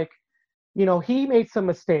kind of like, he made some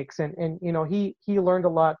mistakes and he learned a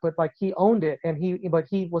lot, but like, he owned it, and but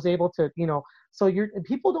he was able to, so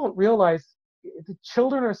people don't realize the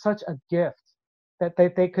children are such a gift that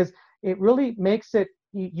because it really makes it,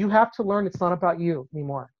 you have to learn it's not about you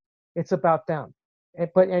anymore. It's about them.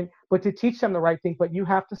 But to teach them the right thing, but you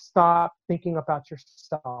have to stop thinking about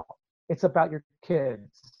yourself. It's about your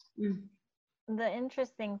kids. The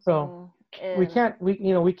interesting thing is we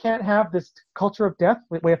can't have this culture of death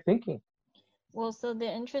way of thinking. Well, so the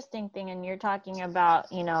interesting thing, and you're talking about,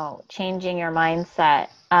 changing your mindset.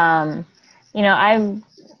 My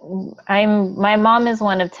mom is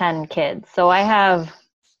one of 10 kids, so I have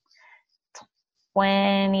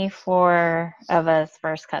 24 of us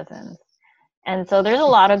first cousins. And so there's a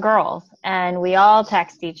lot of girls, and we all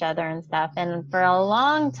text each other and stuff. And for a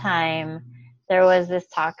long time, there was this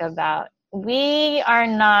talk about, we are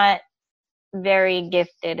not very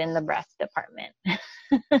gifted in the breast department.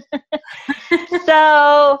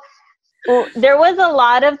 So there was a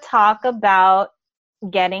lot of talk about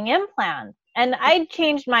getting implants. And I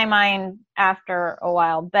changed my mind after a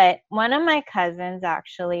while. But one of my cousins,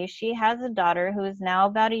 actually, she has a daughter who is now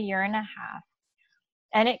about 1.5 years.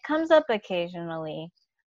 And it comes up occasionally.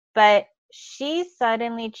 But she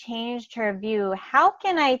suddenly changed her view. How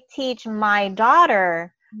can I teach my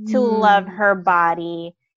daughter to love her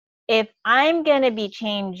body if I'm going to be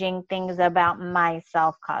changing things about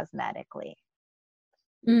myself cosmetically?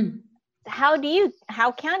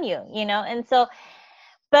 How can you, And so,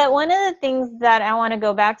 but one of the things that I want to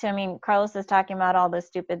go back to, I mean, Carlos is talking about all the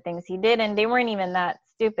stupid things he did, and they weren't even that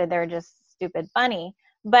stupid. They're just stupid funny.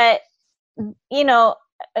 But,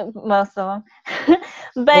 most of them.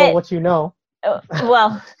 But well, what you know.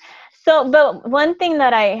 Well, but one thing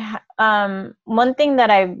that I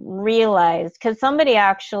realized, because somebody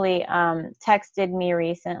actually texted me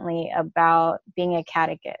recently about being a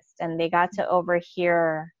catechist, and they got to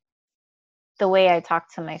overhear the way I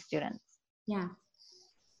talk to my students. Yeah.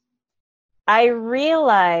 I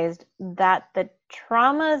realized that the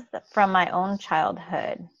traumas from my own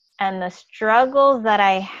childhood and the struggles that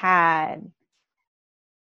I had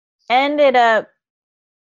ended up,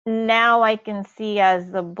 now I can see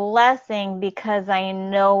as a blessing, because I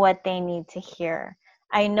know what they need to hear.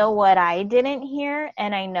 I know what I didn't hear,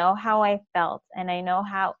 and I know how I felt, and I know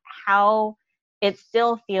how it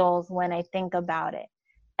still feels when I think about it.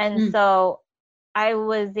 And so I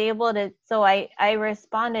was able to, so I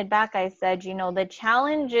responded back. I said, the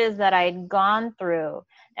challenges that I'd gone through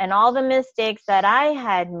and all the mistakes that I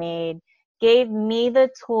had made gave me the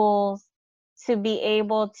tools to be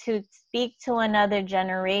able to speak to another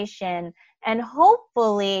generation and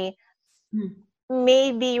hopefully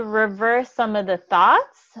maybe reverse some of the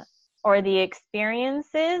thoughts or the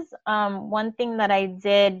experiences. One thing that I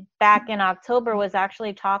did back in October was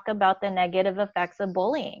actually talk about the negative effects of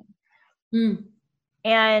bullying.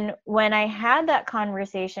 And when I had that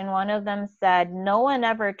conversation, one of them said, no one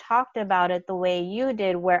ever talked about it the way you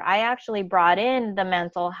did, where I actually brought in the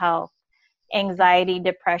mental health, anxiety,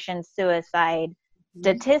 depression, suicide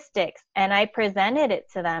statistics, and I presented it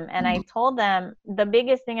to them. And I told them, the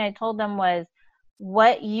biggest thing I told them was,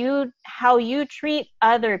 how you treat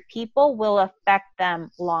other people will affect them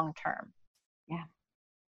long term. Yeah.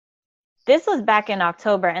 This was back in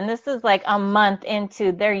October, and this is like a month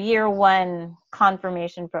into their year 1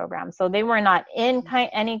 confirmation program. So they were not in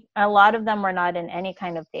a lot of them were not in any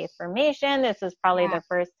kind of faith formation. This was probably their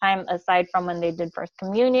first time, aside from when they did first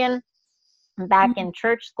communion, back in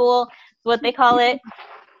church school, what they call it.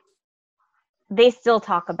 They still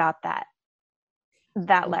talk about that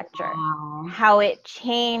lecture, Wow. how it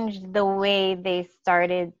changed the way they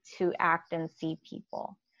started to act and see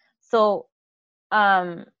people. So,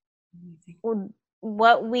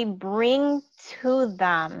 what we bring to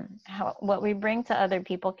them, what we bring to other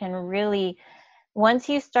people can really, once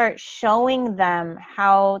you start showing them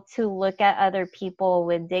how to look at other people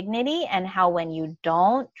with dignity, and how when you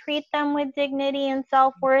don't treat them with dignity and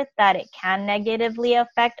self-worth, that it can negatively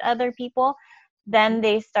affect other people, then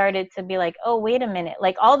they started to be like, oh, wait a minute.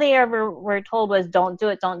 Like, all they ever were told was, don't do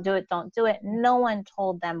it, don't do it, don't do it. No one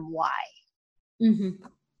told them why. Mm-hmm.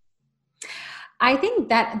 I think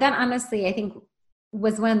that honestly, I think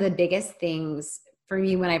was one of the biggest things for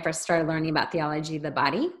me when I first started learning about theology of the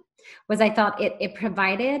body, was I thought it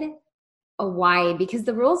provided a why, because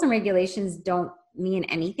the rules and regulations don't mean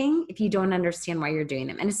anything if you don't understand why you're doing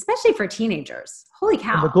them. And especially for teenagers, holy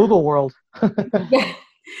cow. In the Google world. Yeah.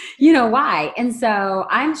 You know why? And so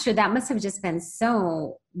I'm sure that must have just been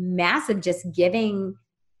so massive, just giving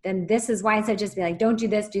them, this is why. So just be like, don't do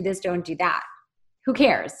this, don't do that. Who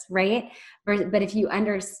cares, right? But if you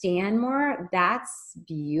understand more, that's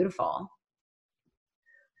beautiful.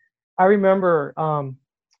 I remember,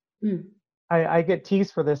 I get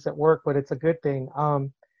teased for this at work, but it's a good thing.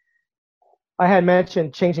 I had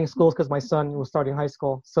mentioned changing schools because my son was starting high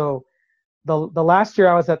school. So the last year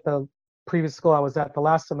I was at the previous school I was at, the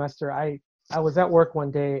last semester, I was at work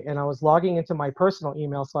one day and I was logging into my personal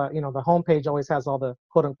email. So, the homepage always has all the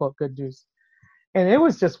quote unquote good news. And it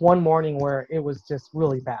was just one morning where it was just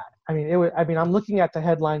really bad. I'm looking at the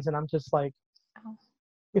headlines and I'm just like,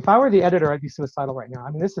 if I were the editor, I'd be suicidal right now.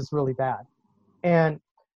 This is really bad. And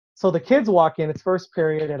so the kids walk in, it's first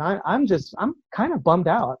period, and I'm kind of bummed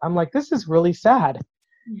out. I'm like, this is really sad.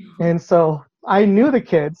 And so I knew the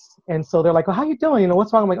kids, and so they're like, well, how you doing?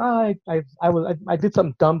 What's wrong? I'm like, oh, I did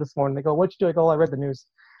something dumb this morning. They go, what'd you do? I go, oh, I read the news.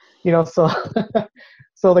 So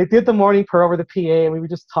so they did the morning prayer over the PA, and we were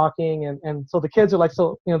just talking, and so the kids are like,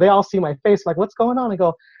 so they all see my face, like, what's going on? I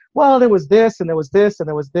go, well, there was this and there was this and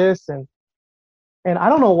there was this, and I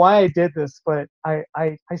don't know why I did this, but I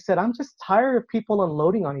said, I'm just tired of people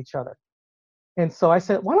unloading on each other. And so I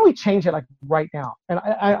said, why don't we change it like right now? And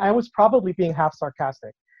I was probably being half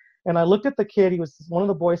sarcastic. And I looked at the kid. He was one of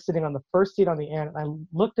the boys sitting on the first seat on the end. And I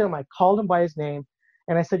looked at him. I called him by his name.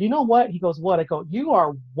 And I said, you know what? He goes, what? I go, you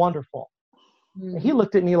are wonderful. Mm-hmm. And he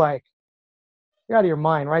looked at me like, you're out of your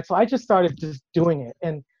mind, right? So I just started just doing it.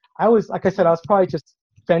 And I was, like I said, I was probably just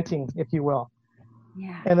venting, if you will.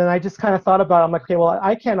 Yeah. And then I just kind of thought about it. I'm like, okay, well,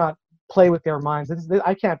 I cannot play with their minds.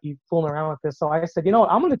 I can't be fooling around with this. So I said, you know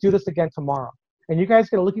what? I'm going to do this again tomorrow. And you guys are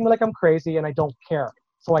going to look at me like I'm crazy, and I don't care.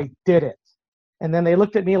 So I did it. And then they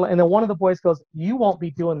looked at me, and then one of the boys goes, you won't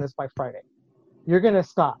be doing this by Friday. You're going to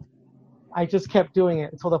stop. I just kept doing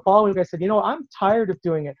it until the following week. I said, I'm tired of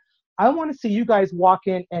doing it. I want to see you guys walk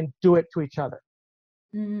in and do it to each other.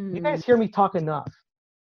 You guys hear me talk enough.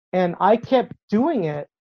 And I kept doing it.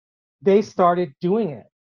 They started doing it.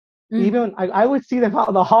 Even I would see them out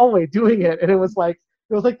in the hallway doing it, and it was like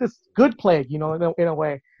this good plague, in a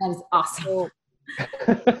way. That is awesome.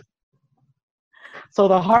 So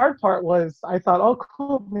the hard part was, I thought, oh,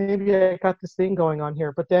 cool, maybe I got this thing going on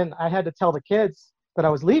here. But then I had to tell the kids that I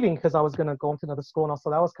was leaving because I was going to go into another school, and also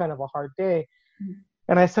that was kind of a hard day.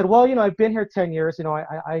 And I said, well, I've been here 10 years.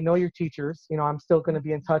 I know your teachers. I'm still going to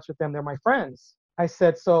be in touch with them. They're my friends. I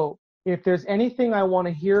said, so if there's anything I want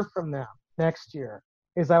to hear from them next year,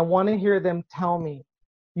 is I want to hear them tell me,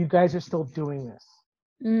 you guys are still doing this.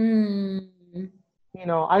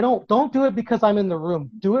 I don't do it because I'm in the room.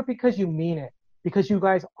 Do it because you mean it, because you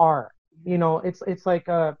guys are. It's like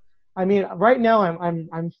right now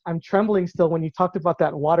I'm trembling still when you talked about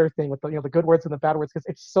that water thing with the good words and the bad words, because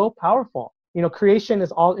it's so powerful. Creation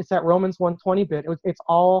is all, it's that Romans 1:20 bit. It's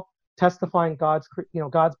all testifying God's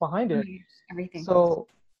behind it. Everything. So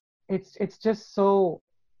it's just so.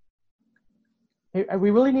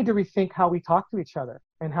 We really need to rethink how we talk to each other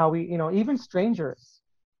and how we, even strangers.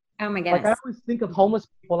 Oh my Like, I goodness. always think of homeless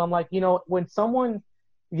people. I'm like, when someone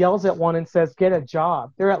yells at one and says, get a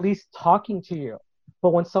job, they're at least talking to you.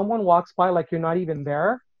 But when someone walks by like you're not even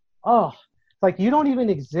there, oh, it's like you don't even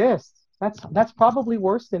exist. That's probably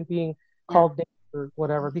worse than being Yeah. called names or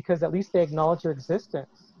whatever, because at least they acknowledge your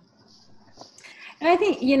existence. And I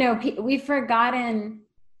think, we've forgotten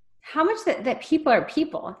how much that people are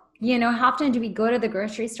people. How often do we go to the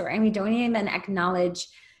grocery store and we don't even acknowledge,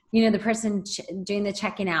 the person doing the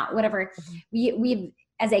checking out, whatever. We've,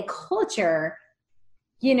 as a culture,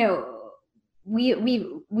 we've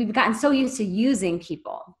gotten so used to using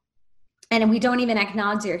people, and we don't even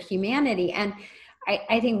acknowledge their humanity. And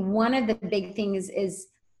I think one of the big things is,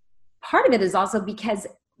 part of it is also because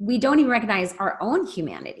we don't even recognize our own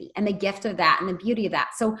humanity and the gift of that and the beauty of that.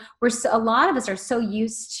 So a lot of us are so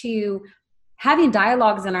used to having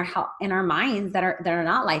dialogues in our minds that are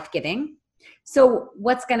not life-giving. So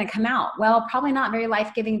what's going to come out? Well, probably not very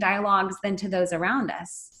life-giving dialogues then to those around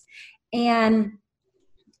us. And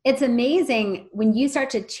it's amazing when you start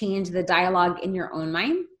to change the dialogue in your own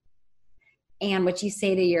mind and what you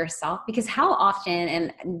say to yourself, because how often,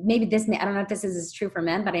 and maybe I don't know if this is true for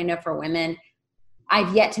men, but I know for women,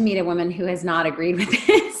 I've yet to meet a woman who has not agreed with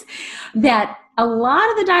this, that a lot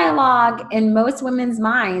of the dialogue in most women's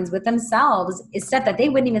minds with themselves is stuff that they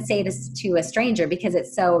wouldn't even say this to a stranger because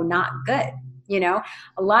it's so not good. A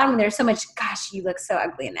lot of them, there's so much, gosh, you look so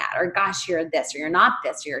ugly in that, or gosh, you're this, or you're not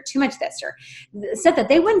this, or you're too much this, or stuff that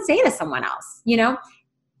they wouldn't say to someone else,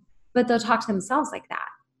 but they'll talk to themselves like that.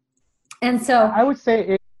 And so I would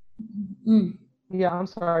say yeah, I'm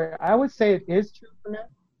sorry. I would say it is true for men.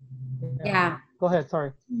 Yeah. Go ahead.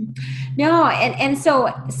 Sorry. No. And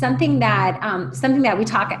so something that we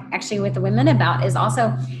talk actually with the women about is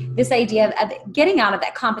also this idea of getting out of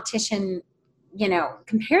that competition,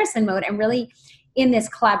 comparison mode, and really in this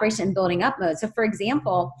collaboration and building up mode. So for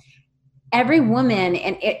example, every woman,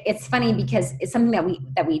 and it's funny because it's something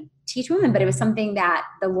that we teach women, but it was something that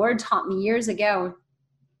the Lord taught me years ago.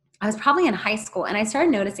 I was probably in high school, and I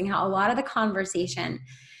started noticing how a lot of the conversation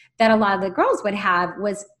that a lot of the girls would have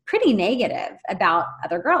was pretty negative about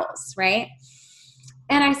other girls, right?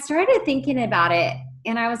 And I started thinking about it,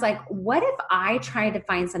 and I was like, what if I tried to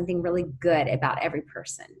find something really good about every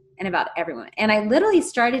person and about everyone? And I literally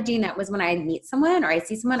started doing that. Was when I meet someone or I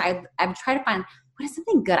see someone, I try to find, what is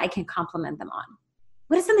something good I can compliment them on?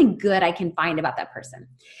 What is something good I can find about that person?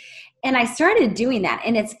 And I started doing that.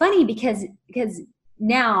 And it's funny because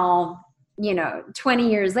now, 20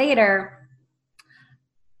 years later,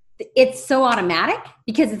 it's so automatic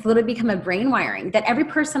because it's literally become a brain wiring that every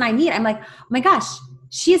person I meet, I'm like, oh my gosh,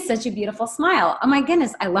 she has such a beautiful smile. Oh my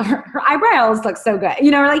goodness, I love her. Her eyebrows look so good.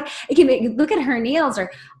 Like it can look at her nails,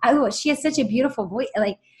 or oh, she has such a beautiful voice.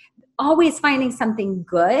 Like always finding something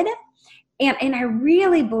good. And I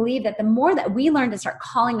really believe that the more that we learn to start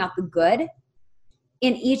calling out the good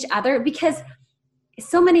in each other, because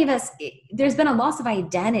so many of us, there's been a loss of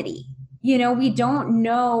identity. We don't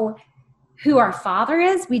know who our father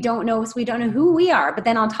is. We don't know who we are. But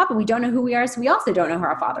then on top of it, we don't know who we are, so we also don't know who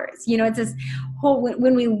our father is. It's this whole,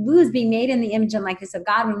 when we lose being made in the image and likeness of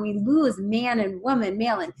God, when we lose man and woman,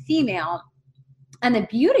 male and female, and the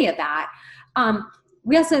beauty of that,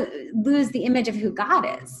 we also lose the image of who God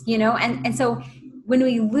is, and so when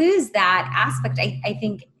we lose that aspect, I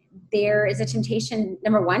think there is a temptation,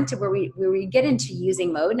 number one, to where we get into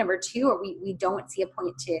using mode. Number two, or we don't see a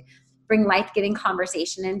point to bring life-giving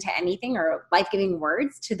conversation into anything, or life-giving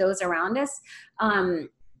words to those around us. And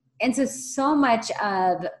so much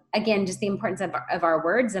of, again, just the importance of our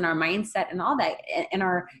words and our mindset and all that and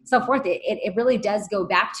our self-worth, it really does go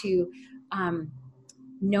back to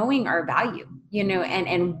knowing our value,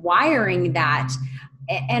 and wiring that.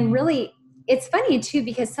 And really, it's funny too,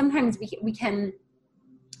 because sometimes we can,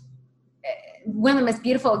 one of the most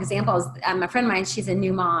beautiful examples, a friend of mine, she's a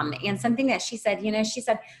new mom, and something that she said,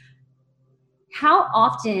 how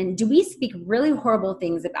often do we speak really horrible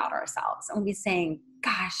things about ourselves? And we'll be saying,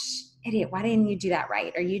 gosh, idiot, why didn't you do that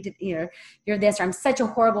right? Or you're this, or I'm such a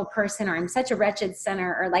horrible person, or I'm such a wretched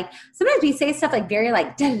sinner, or like, sometimes we say stuff like very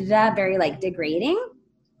like, very like degrading.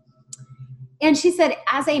 And she said,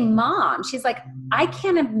 as a mom, she's like, I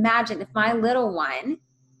can't imagine if my little one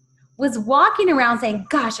was walking around saying,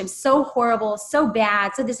 gosh, I'm so horrible, so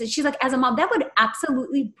bad. So she's like, as a mom, that would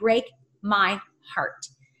absolutely break my heart.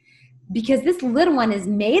 Because this little one is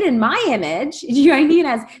made in my image, you know what I mean?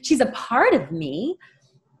 As she's a part of me.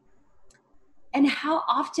 And how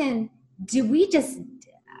often do we just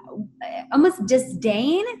almost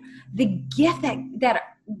disdain the gift that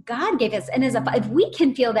God gave us? And if we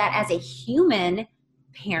can feel that as a human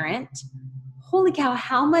parent, holy cow,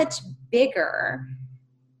 how much bigger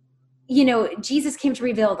Jesus came to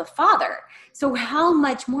reveal the Father. So how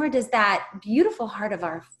much more does that beautiful heart of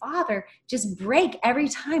our Father just break every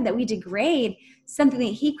time that we degrade something that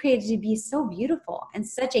he created to be so beautiful and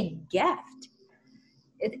such a gift?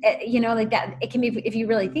 Like that, it can be, if you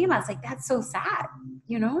really think about it, it's like, that's so sad,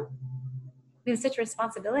 we have such a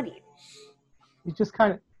responsibility. You just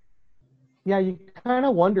kind of, yeah, you kind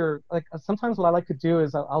of wonder, like sometimes what I like to do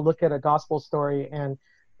is I'll look at a gospel story, and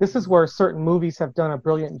this is where certain movies have done a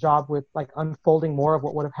brilliant job with like unfolding more of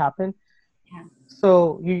what would have happened. Yeah.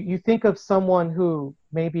 So you think of someone who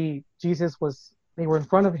maybe they were in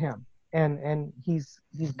front of him, and he's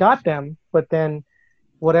got them, but then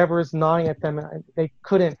whatever is gnawing at them, they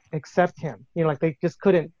couldn't accept him. Like they just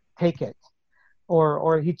couldn't take it,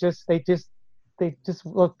 or they just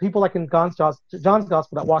look, people like in John's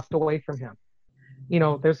gospel that walked away from him.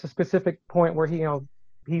 There's a specific point where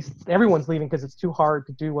everyone's leaving because it's too hard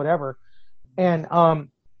to do whatever, and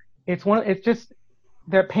it's just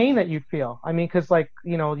that pain that you feel. I mean, because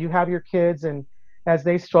you have your kids, and as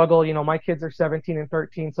they struggle, my kids are 17 and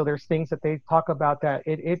 13, so there's things that they talk about that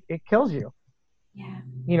it kills you. Yeah.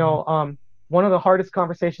 One of the hardest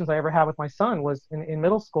conversations I ever had with my son was in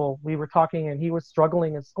middle school. We were talking, and he was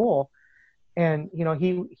struggling in school, and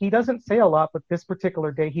he doesn't say a lot, but this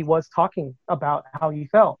particular day he was talking about how he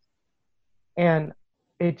felt, and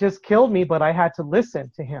it just killed me, but I had to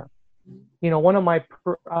listen to him. One of my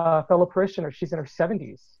fellow parishioners, she's in her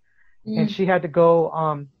 70s, and she had to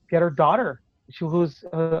go get her daughter, who's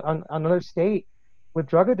on another state with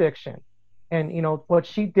drug addiction. And what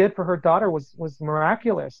she did for her daughter was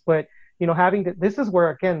miraculous. But this is where,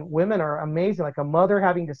 again, women are amazing. Like a mother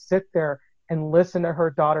having to sit there and listen to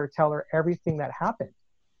her daughter tell her everything that happened,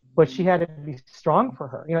 but she had to be strong for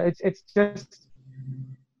her. It's just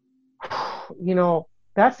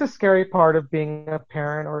that's the scary part of being a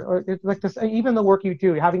parent, or it's like this, even the work you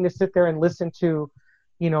do, having to sit there and listen to,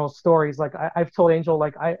 stories. Like I've told Angel,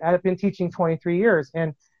 like I've been teaching 23 years,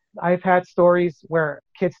 and I've had stories where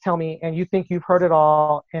kids tell me, and you think you've heard it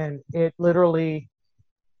all, and it literally,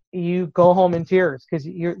 you go home in tears because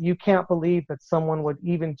you can't believe that someone would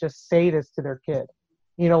even just say this to their kid.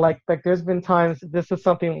 Like there's been times, this is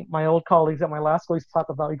something my old colleagues at my last school used to talk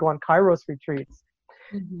about. We go on Kairos retreats,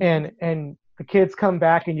 and the kids come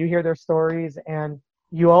back, and you hear their stories, and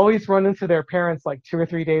you always run into their parents like 2 or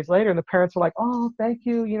 3 days later, and the parents are like, "Oh, thank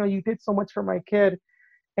you, you did so much for my kid."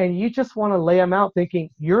 And you just want to lay them out, thinking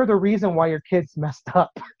you're the reason why your kids messed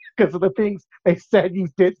up because of the things they said you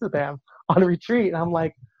did to them on a retreat. And I'm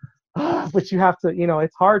like, but you have to,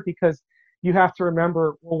 it's hard because you have to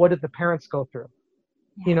remember, well, what did the parents go through?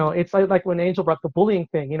 It's like when Angel brought the bullying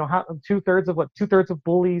thing, how two-thirds of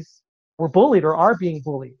bullies were bullied or are being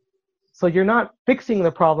bullied. So you're not fixing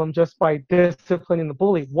the problem just by disciplining the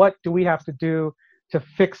bully. What do we have to do to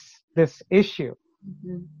fix this issue?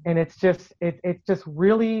 And it's just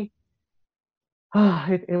really,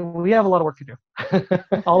 we have a lot of work to do,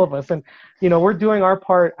 all of us. And, we're doing our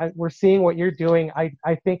part. We're seeing what you're doing.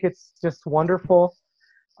 I think it's just wonderful.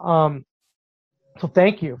 So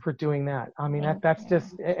thank you for doing that. I mean, that's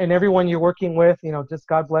just, and everyone you're working with, just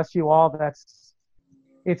God bless you all.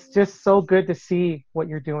 It's just so good to see what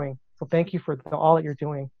you're doing. So thank you for all that you're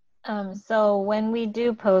doing. So when we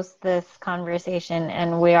do post this conversation,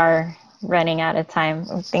 and we are running out of time,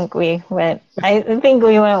 I think we went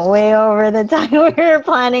way over the time we were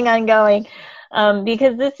planning on going,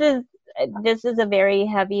 because this is a very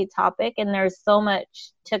heavy topic, and there's so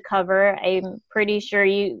much to cover. I'm pretty sure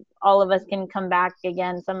all of us can come back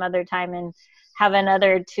again some other time and have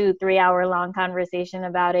another 2-3 hour long conversation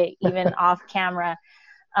about it, even off camera,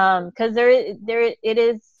 because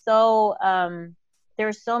there's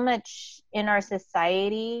so much in our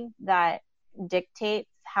society that dictates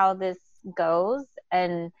how this goes.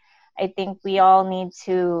 And I think we all need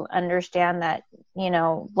to understand that,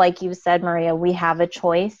 like you said, Maria, we have a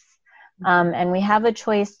choice, and we have a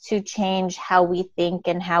choice to change how we think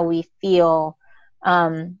and how we feel.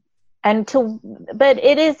 But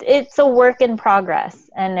it's a work in progress,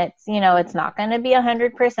 and it's not going to be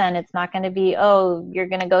 100%. It's not going to be, oh, you're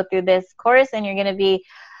going to go through this course and you're going to be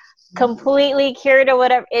completely cured or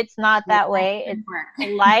whatever. It's not that way. It's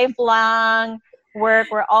lifelong work.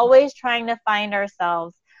 We're always trying to find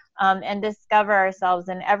ourselves, and discover ourselves.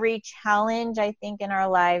 And every challenge, I think, in our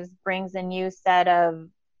lives brings a new set of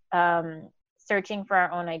searching for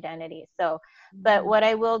our own identity. So, but what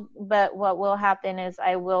will happen is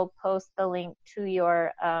I will post the link to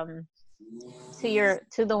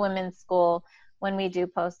the women's school when we do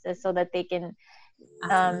post this, so that they can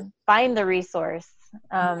find the resource,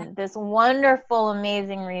 this wonderful,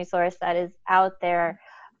 amazing resource that is out there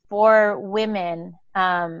for women,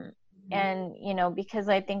 And, you know, because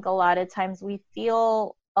I think a lot of times we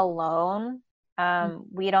feel alone.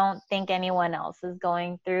 We don't think anyone else is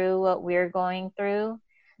going through what we're going through.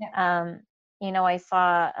 Yeah. You know, I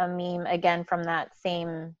saw a meme again from that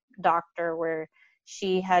same doctor where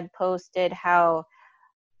she had posted how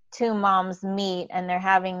two moms meet and they're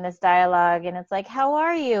having this dialogue, and it's like, how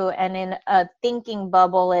are you? And in a thinking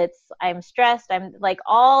bubble, it's, I'm stressed, I'm like,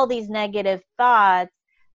 all these negative thoughts,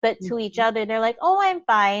 but to each other they're like, oh, I'm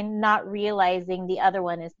fine, not realizing the other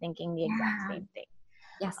one is thinking the exact same thing.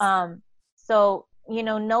 Yes. So, you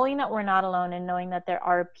know, knowing that we're not alone and knowing that there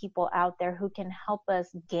are people out there who can help us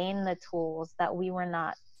gain the tools that we were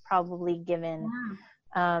not probably given,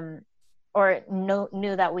 or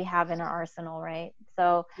knew that we have in our arsenal, right?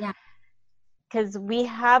 So, because we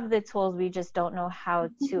have the tools, we just don't know how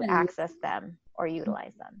to access them or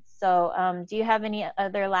utilize them. So, do you have any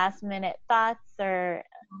other last minute thoughts, or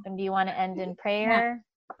do you want to end in prayer?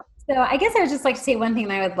 So I guess I would just like to say one thing,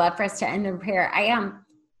 and I would love for us to end in prayer. I am,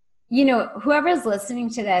 you know, whoever's listening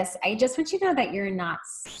to this, I just want you to know that you're not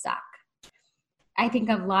stuck. I think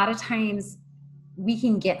a lot of times we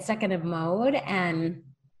can get stuck in a mode, and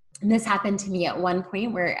this happened to me at one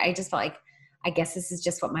point where I just felt like, I guess this is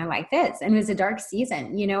just what my life is. And it was a dark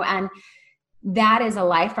season, you know, and that is a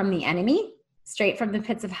lie from the enemy, straight from the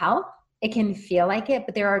pits of hell. It can feel like it,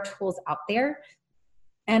 but there are tools out there.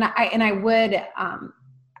 And I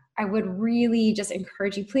would really just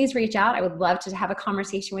encourage you, please reach out. I would love to have a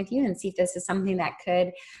conversation with you and see if this is something that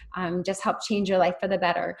could just help change your life for the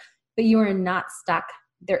better. But you are not stuck.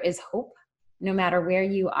 There is hope, no matter where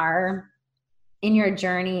you are in your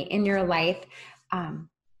journey, in your life,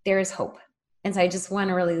 there is hope. And so I just want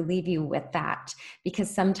to really leave you with that, because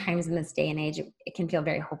sometimes in this day and age, it can feel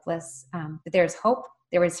very hopeless. But there's hope,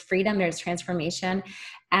 there is freedom, there's transformation,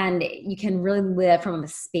 and you can really live from a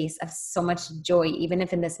space of so much joy, even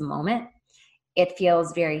if in this moment it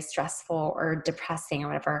feels very stressful or depressing or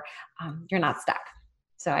whatever. You're not stuck.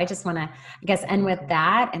 So I just want to, I guess, end with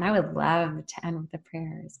that. And I would love to end with a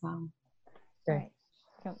prayer as well. Okay.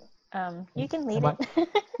 You can lead it.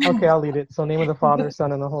 Okay, I'll lead it. So in the name of the Father,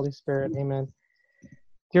 Son, and the Holy Spirit. Amen.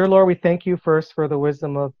 Dear Lord, we thank you first for the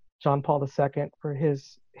wisdom of John Paul II, for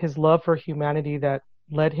his love for humanity that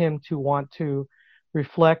led him to want to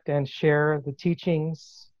reflect and share the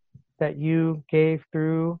teachings that you gave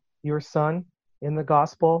through your Son in the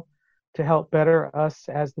gospel to help better us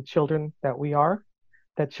as the children that we are,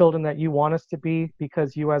 that children that you want us to be,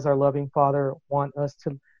 because you as our loving Father want us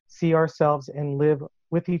to see ourselves and live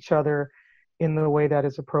with each other in the way that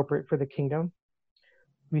is appropriate for the kingdom.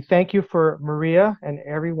 We thank you for Maria and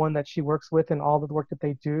everyone that she works with and all the work that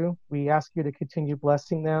they do. We ask you to continue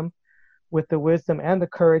blessing them with the wisdom and the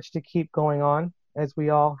courage to keep going on as we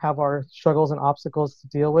all have our struggles and obstacles to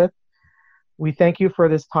deal with. We thank you for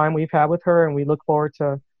this time we've had with her, and we look forward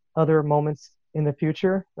to other moments in the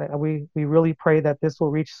future. We really pray that this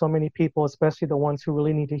will reach so many people, especially the ones who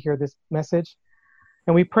really need to hear this message.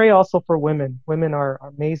 And we pray also for women. Women are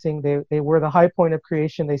amazing. They were the high point of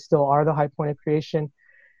creation. They still are the high point of creation.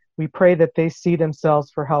 We pray that they see themselves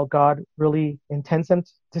for how God really intends them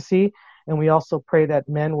to see. And we also pray that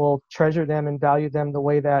men will treasure them and value them the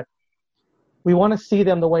way that we want to see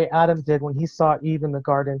them, the way Adam did when he saw Eve in the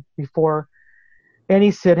garden before any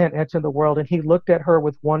sin had entered the world. And he looked at her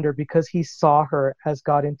with wonder because he saw her as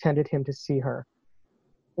God intended him to see her.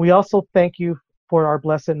 We also thank you for our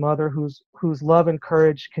Blessed Mother, whose love and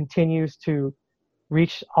courage continues to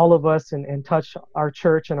reach all of us and touch our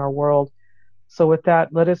church and our world. So with that,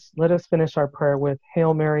 let us finish our prayer with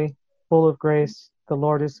Hail Mary, full of grace, the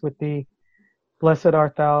Lord is with thee. Blessed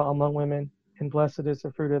art thou among women, and blessed is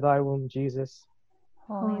the fruit of thy womb, Jesus.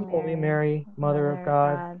 Holy Mary, Mother of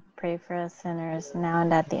God, pray for us sinners, now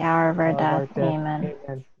and at the hour of our death. Amen. Amen.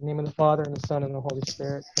 In the name of the Father, and the Son, and the Holy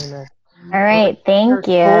Spirit. Amen. All right, thank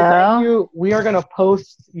you. Thank you. We are gonna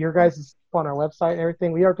post your guys' stuff on our website and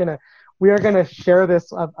everything. We are gonna share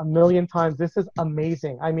this a million times. This is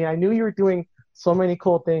amazing. I mean, I knew you were doing so many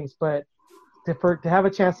cool things, but to have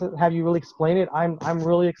a chance to have you really explain it, I'm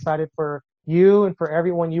really excited for you and for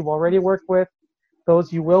everyone you've already worked with,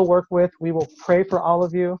 those you will work with. We will pray for all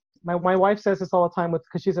of you. My wife says this all the time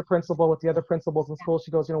because she's a principal with the other principals in school.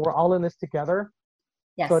 She goes, we're all in this together.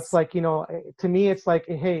 Yes. So it's like, to me, it's like,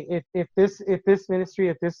 hey, if this ministry,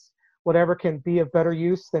 if this whatever can be of better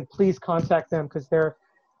use, then please contact them, because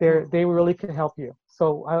they really can help you.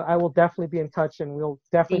 So I will definitely be in touch, and we'll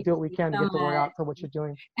definitely do what we can to get the word out for what you're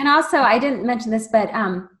doing. And also, I didn't mention this, but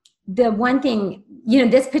the one thing,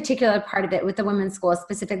 this particular part of it with the women's school is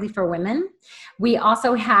specifically for women. We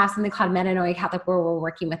also have something called Metanoia Catholic, where we're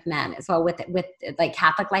working with men as well, with like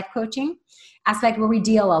Catholic life coaching aspect, where we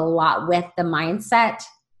deal a lot with the mindset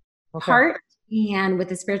part and with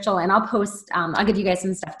the spiritual. And I'll post, I'll give you guys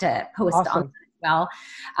some stuff to post on that as well.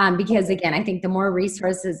 Because again, I think the more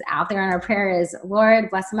resources out there, and our prayer is, Lord,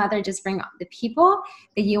 Blessed Mother, just bring the people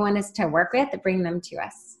that you want us to work with, bring them to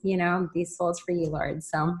us, these souls for you, Lord.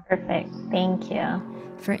 So perfect. Thank you.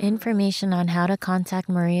 For information on how to contact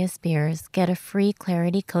Maria Spears, get a free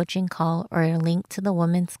Clarity coaching call, or a link to the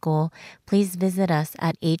Women's School, please visit us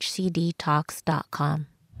at hcdtalks.com.